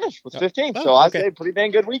event finish was 15th. So I'd say pretty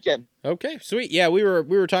dang good weekend. Okay, sweet. Yeah, we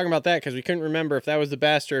were talking about that because we couldn't remember if that was the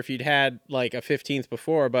best or if you'd had like a 15th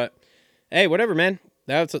before. But hey, whatever, man.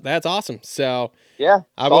 That's awesome. So yeah,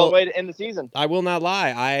 solid way to end the season. I will not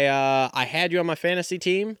lie. I had you on my fantasy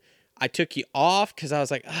team. I took you off because I was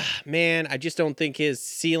like, man, I just don't think his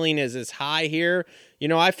ceiling is as high here. You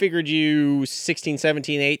know, I figured you 16,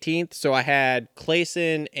 17, 18th. So I had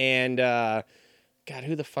Clayson and God,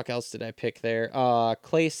 who the fuck else did I pick there?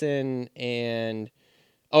 Clayson and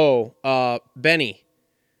Benny.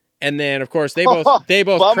 And then of course they both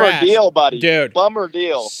bummer crashed. Deal, buddy. Dude. Bummer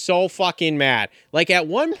deal. So fucking mad. Like at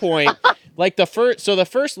one point, like the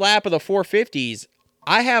first lap of the 450s,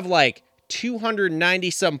 I have like 290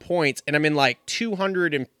 some points and I'm in like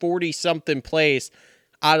 240 something place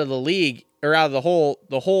out of the league or out of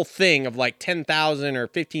the whole thing of like 10,000 or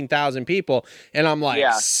 15,000 people. And I'm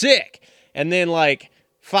like, sick. And then like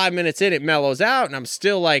 5 minutes in, it mellows out and I'm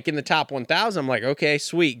still like in the top 1,000. I'm like, okay,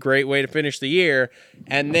 sweet. Great way to finish the year.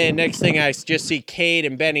 And then next thing I just see Cade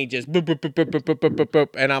and Benny just boop, boop, boop, boop, boop, boop, boop, boop,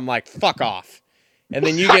 and I'm like, fuck off. And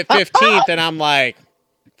then you get 15th and I'm like,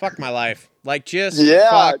 fuck my life. Like just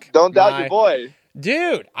fuck don't doubt your boy.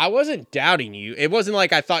 Dude, I wasn't doubting you. It wasn't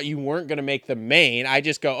like I thought you weren't going to make the main. I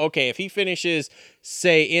just go, okay, if he finishes,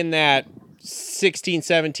 say, in that 16th,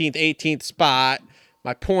 17th, 18th spot,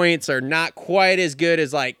 my points are not quite as good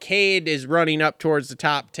as like Cade is running up towards the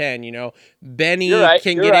top 10, you know. Benny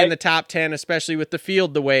can get in the top 10, especially with the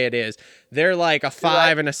field the way it is. They're like a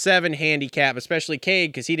 5 and a 7 handicap, especially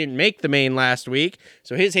Cade because he didn't make the main last week.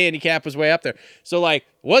 So his handicap was way up there. So like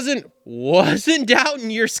wasn't doubting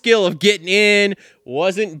your skill of getting in,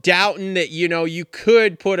 wasn't doubting that, you know, you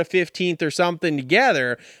could put a 15th or something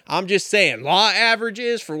together. I'm just saying law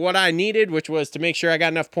averages for what I needed, which was to make sure I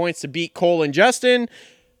got enough points to beat Cole and Justin.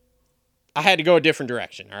 I had to go a different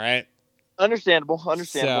direction. All right. Understandable.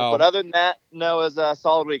 So, but other than that, no, it was a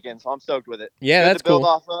solid weekend. So I'm stoked with it. Yeah, good that's to build cool.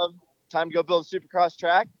 off of. Time to go build a supercross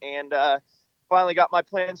track and finally got my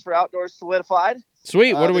plans for outdoors solidified.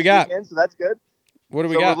 Sweet. What do we got? Weekend, so that's good. What do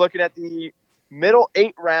we got? We're looking at the middle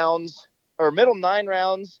 8 rounds or middle 9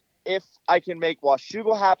 rounds. If I can make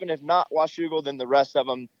Washougal happen, if not Washougal, then the rest of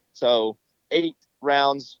them. So 8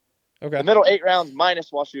 rounds. Okay. The middle 8 rounds minus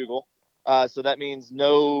Washougal. So that means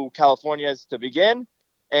no Californias to begin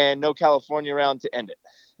and no California round to end it.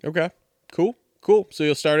 Okay. Cool. So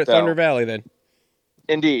you'll start at Thunder Valley then.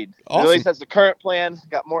 Indeed. Awesome. At least that's the current plan.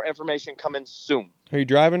 Got more information coming soon. Are you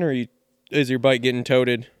driving or is your bike getting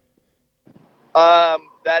toted?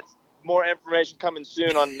 That's more information coming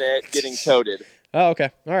soon on it getting toted. Oh,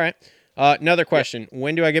 okay. All right. Another question.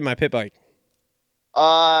 When do I get my pit bike?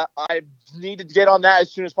 I need to get on that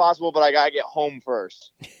as soon as possible, but I gotta get home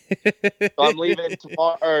first. So I'm leaving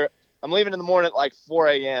tomorrow, or I'm leaving in the morning at like 4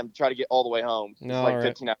 a.m. to try to get all the way home. It's like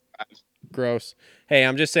 15 hours. Gross. Hey,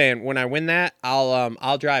 I'm just saying, when I win that,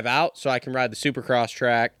 I'll drive out so I can ride the Supercross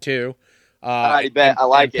track too. I bet. I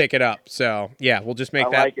like it. Pick it up. So yeah, we'll just make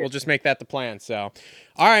that the plan. So,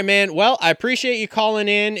 all right, man. Well, I appreciate you calling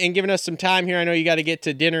in and giving us some time here. I know you got to get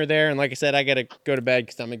to dinner there, and like I said, I got to go to bed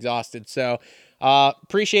because I'm exhausted. So,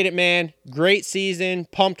 appreciate it, man. Great season.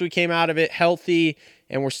 Pumped we came out of it healthy,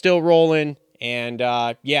 and we're still rolling. And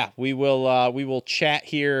yeah, we will chat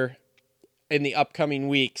here in the upcoming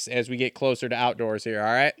weeks as we get closer to outdoors here.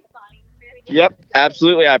 All right. Yep,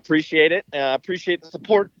 absolutely. I appreciate it. I appreciate the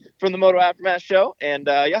support from the Moto Aftermath show. And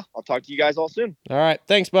yeah, I'll talk to you guys all soon. All right.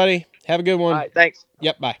 Thanks, buddy. Have a good one. All right, thanks.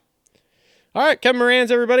 Yep. Bye. All right, Kevin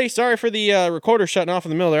Moranz, everybody. Sorry for the recorder shutting off in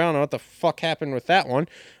the middle there. I don't know what the fuck happened with that one.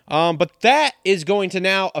 But that is going to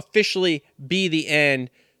now officially be the end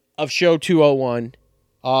of show 201.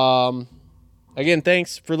 Again,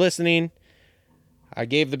 thanks for listening. I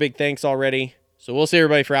gave the big thanks already. So we'll see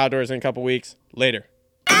everybody for Outdoors in a couple weeks. Later.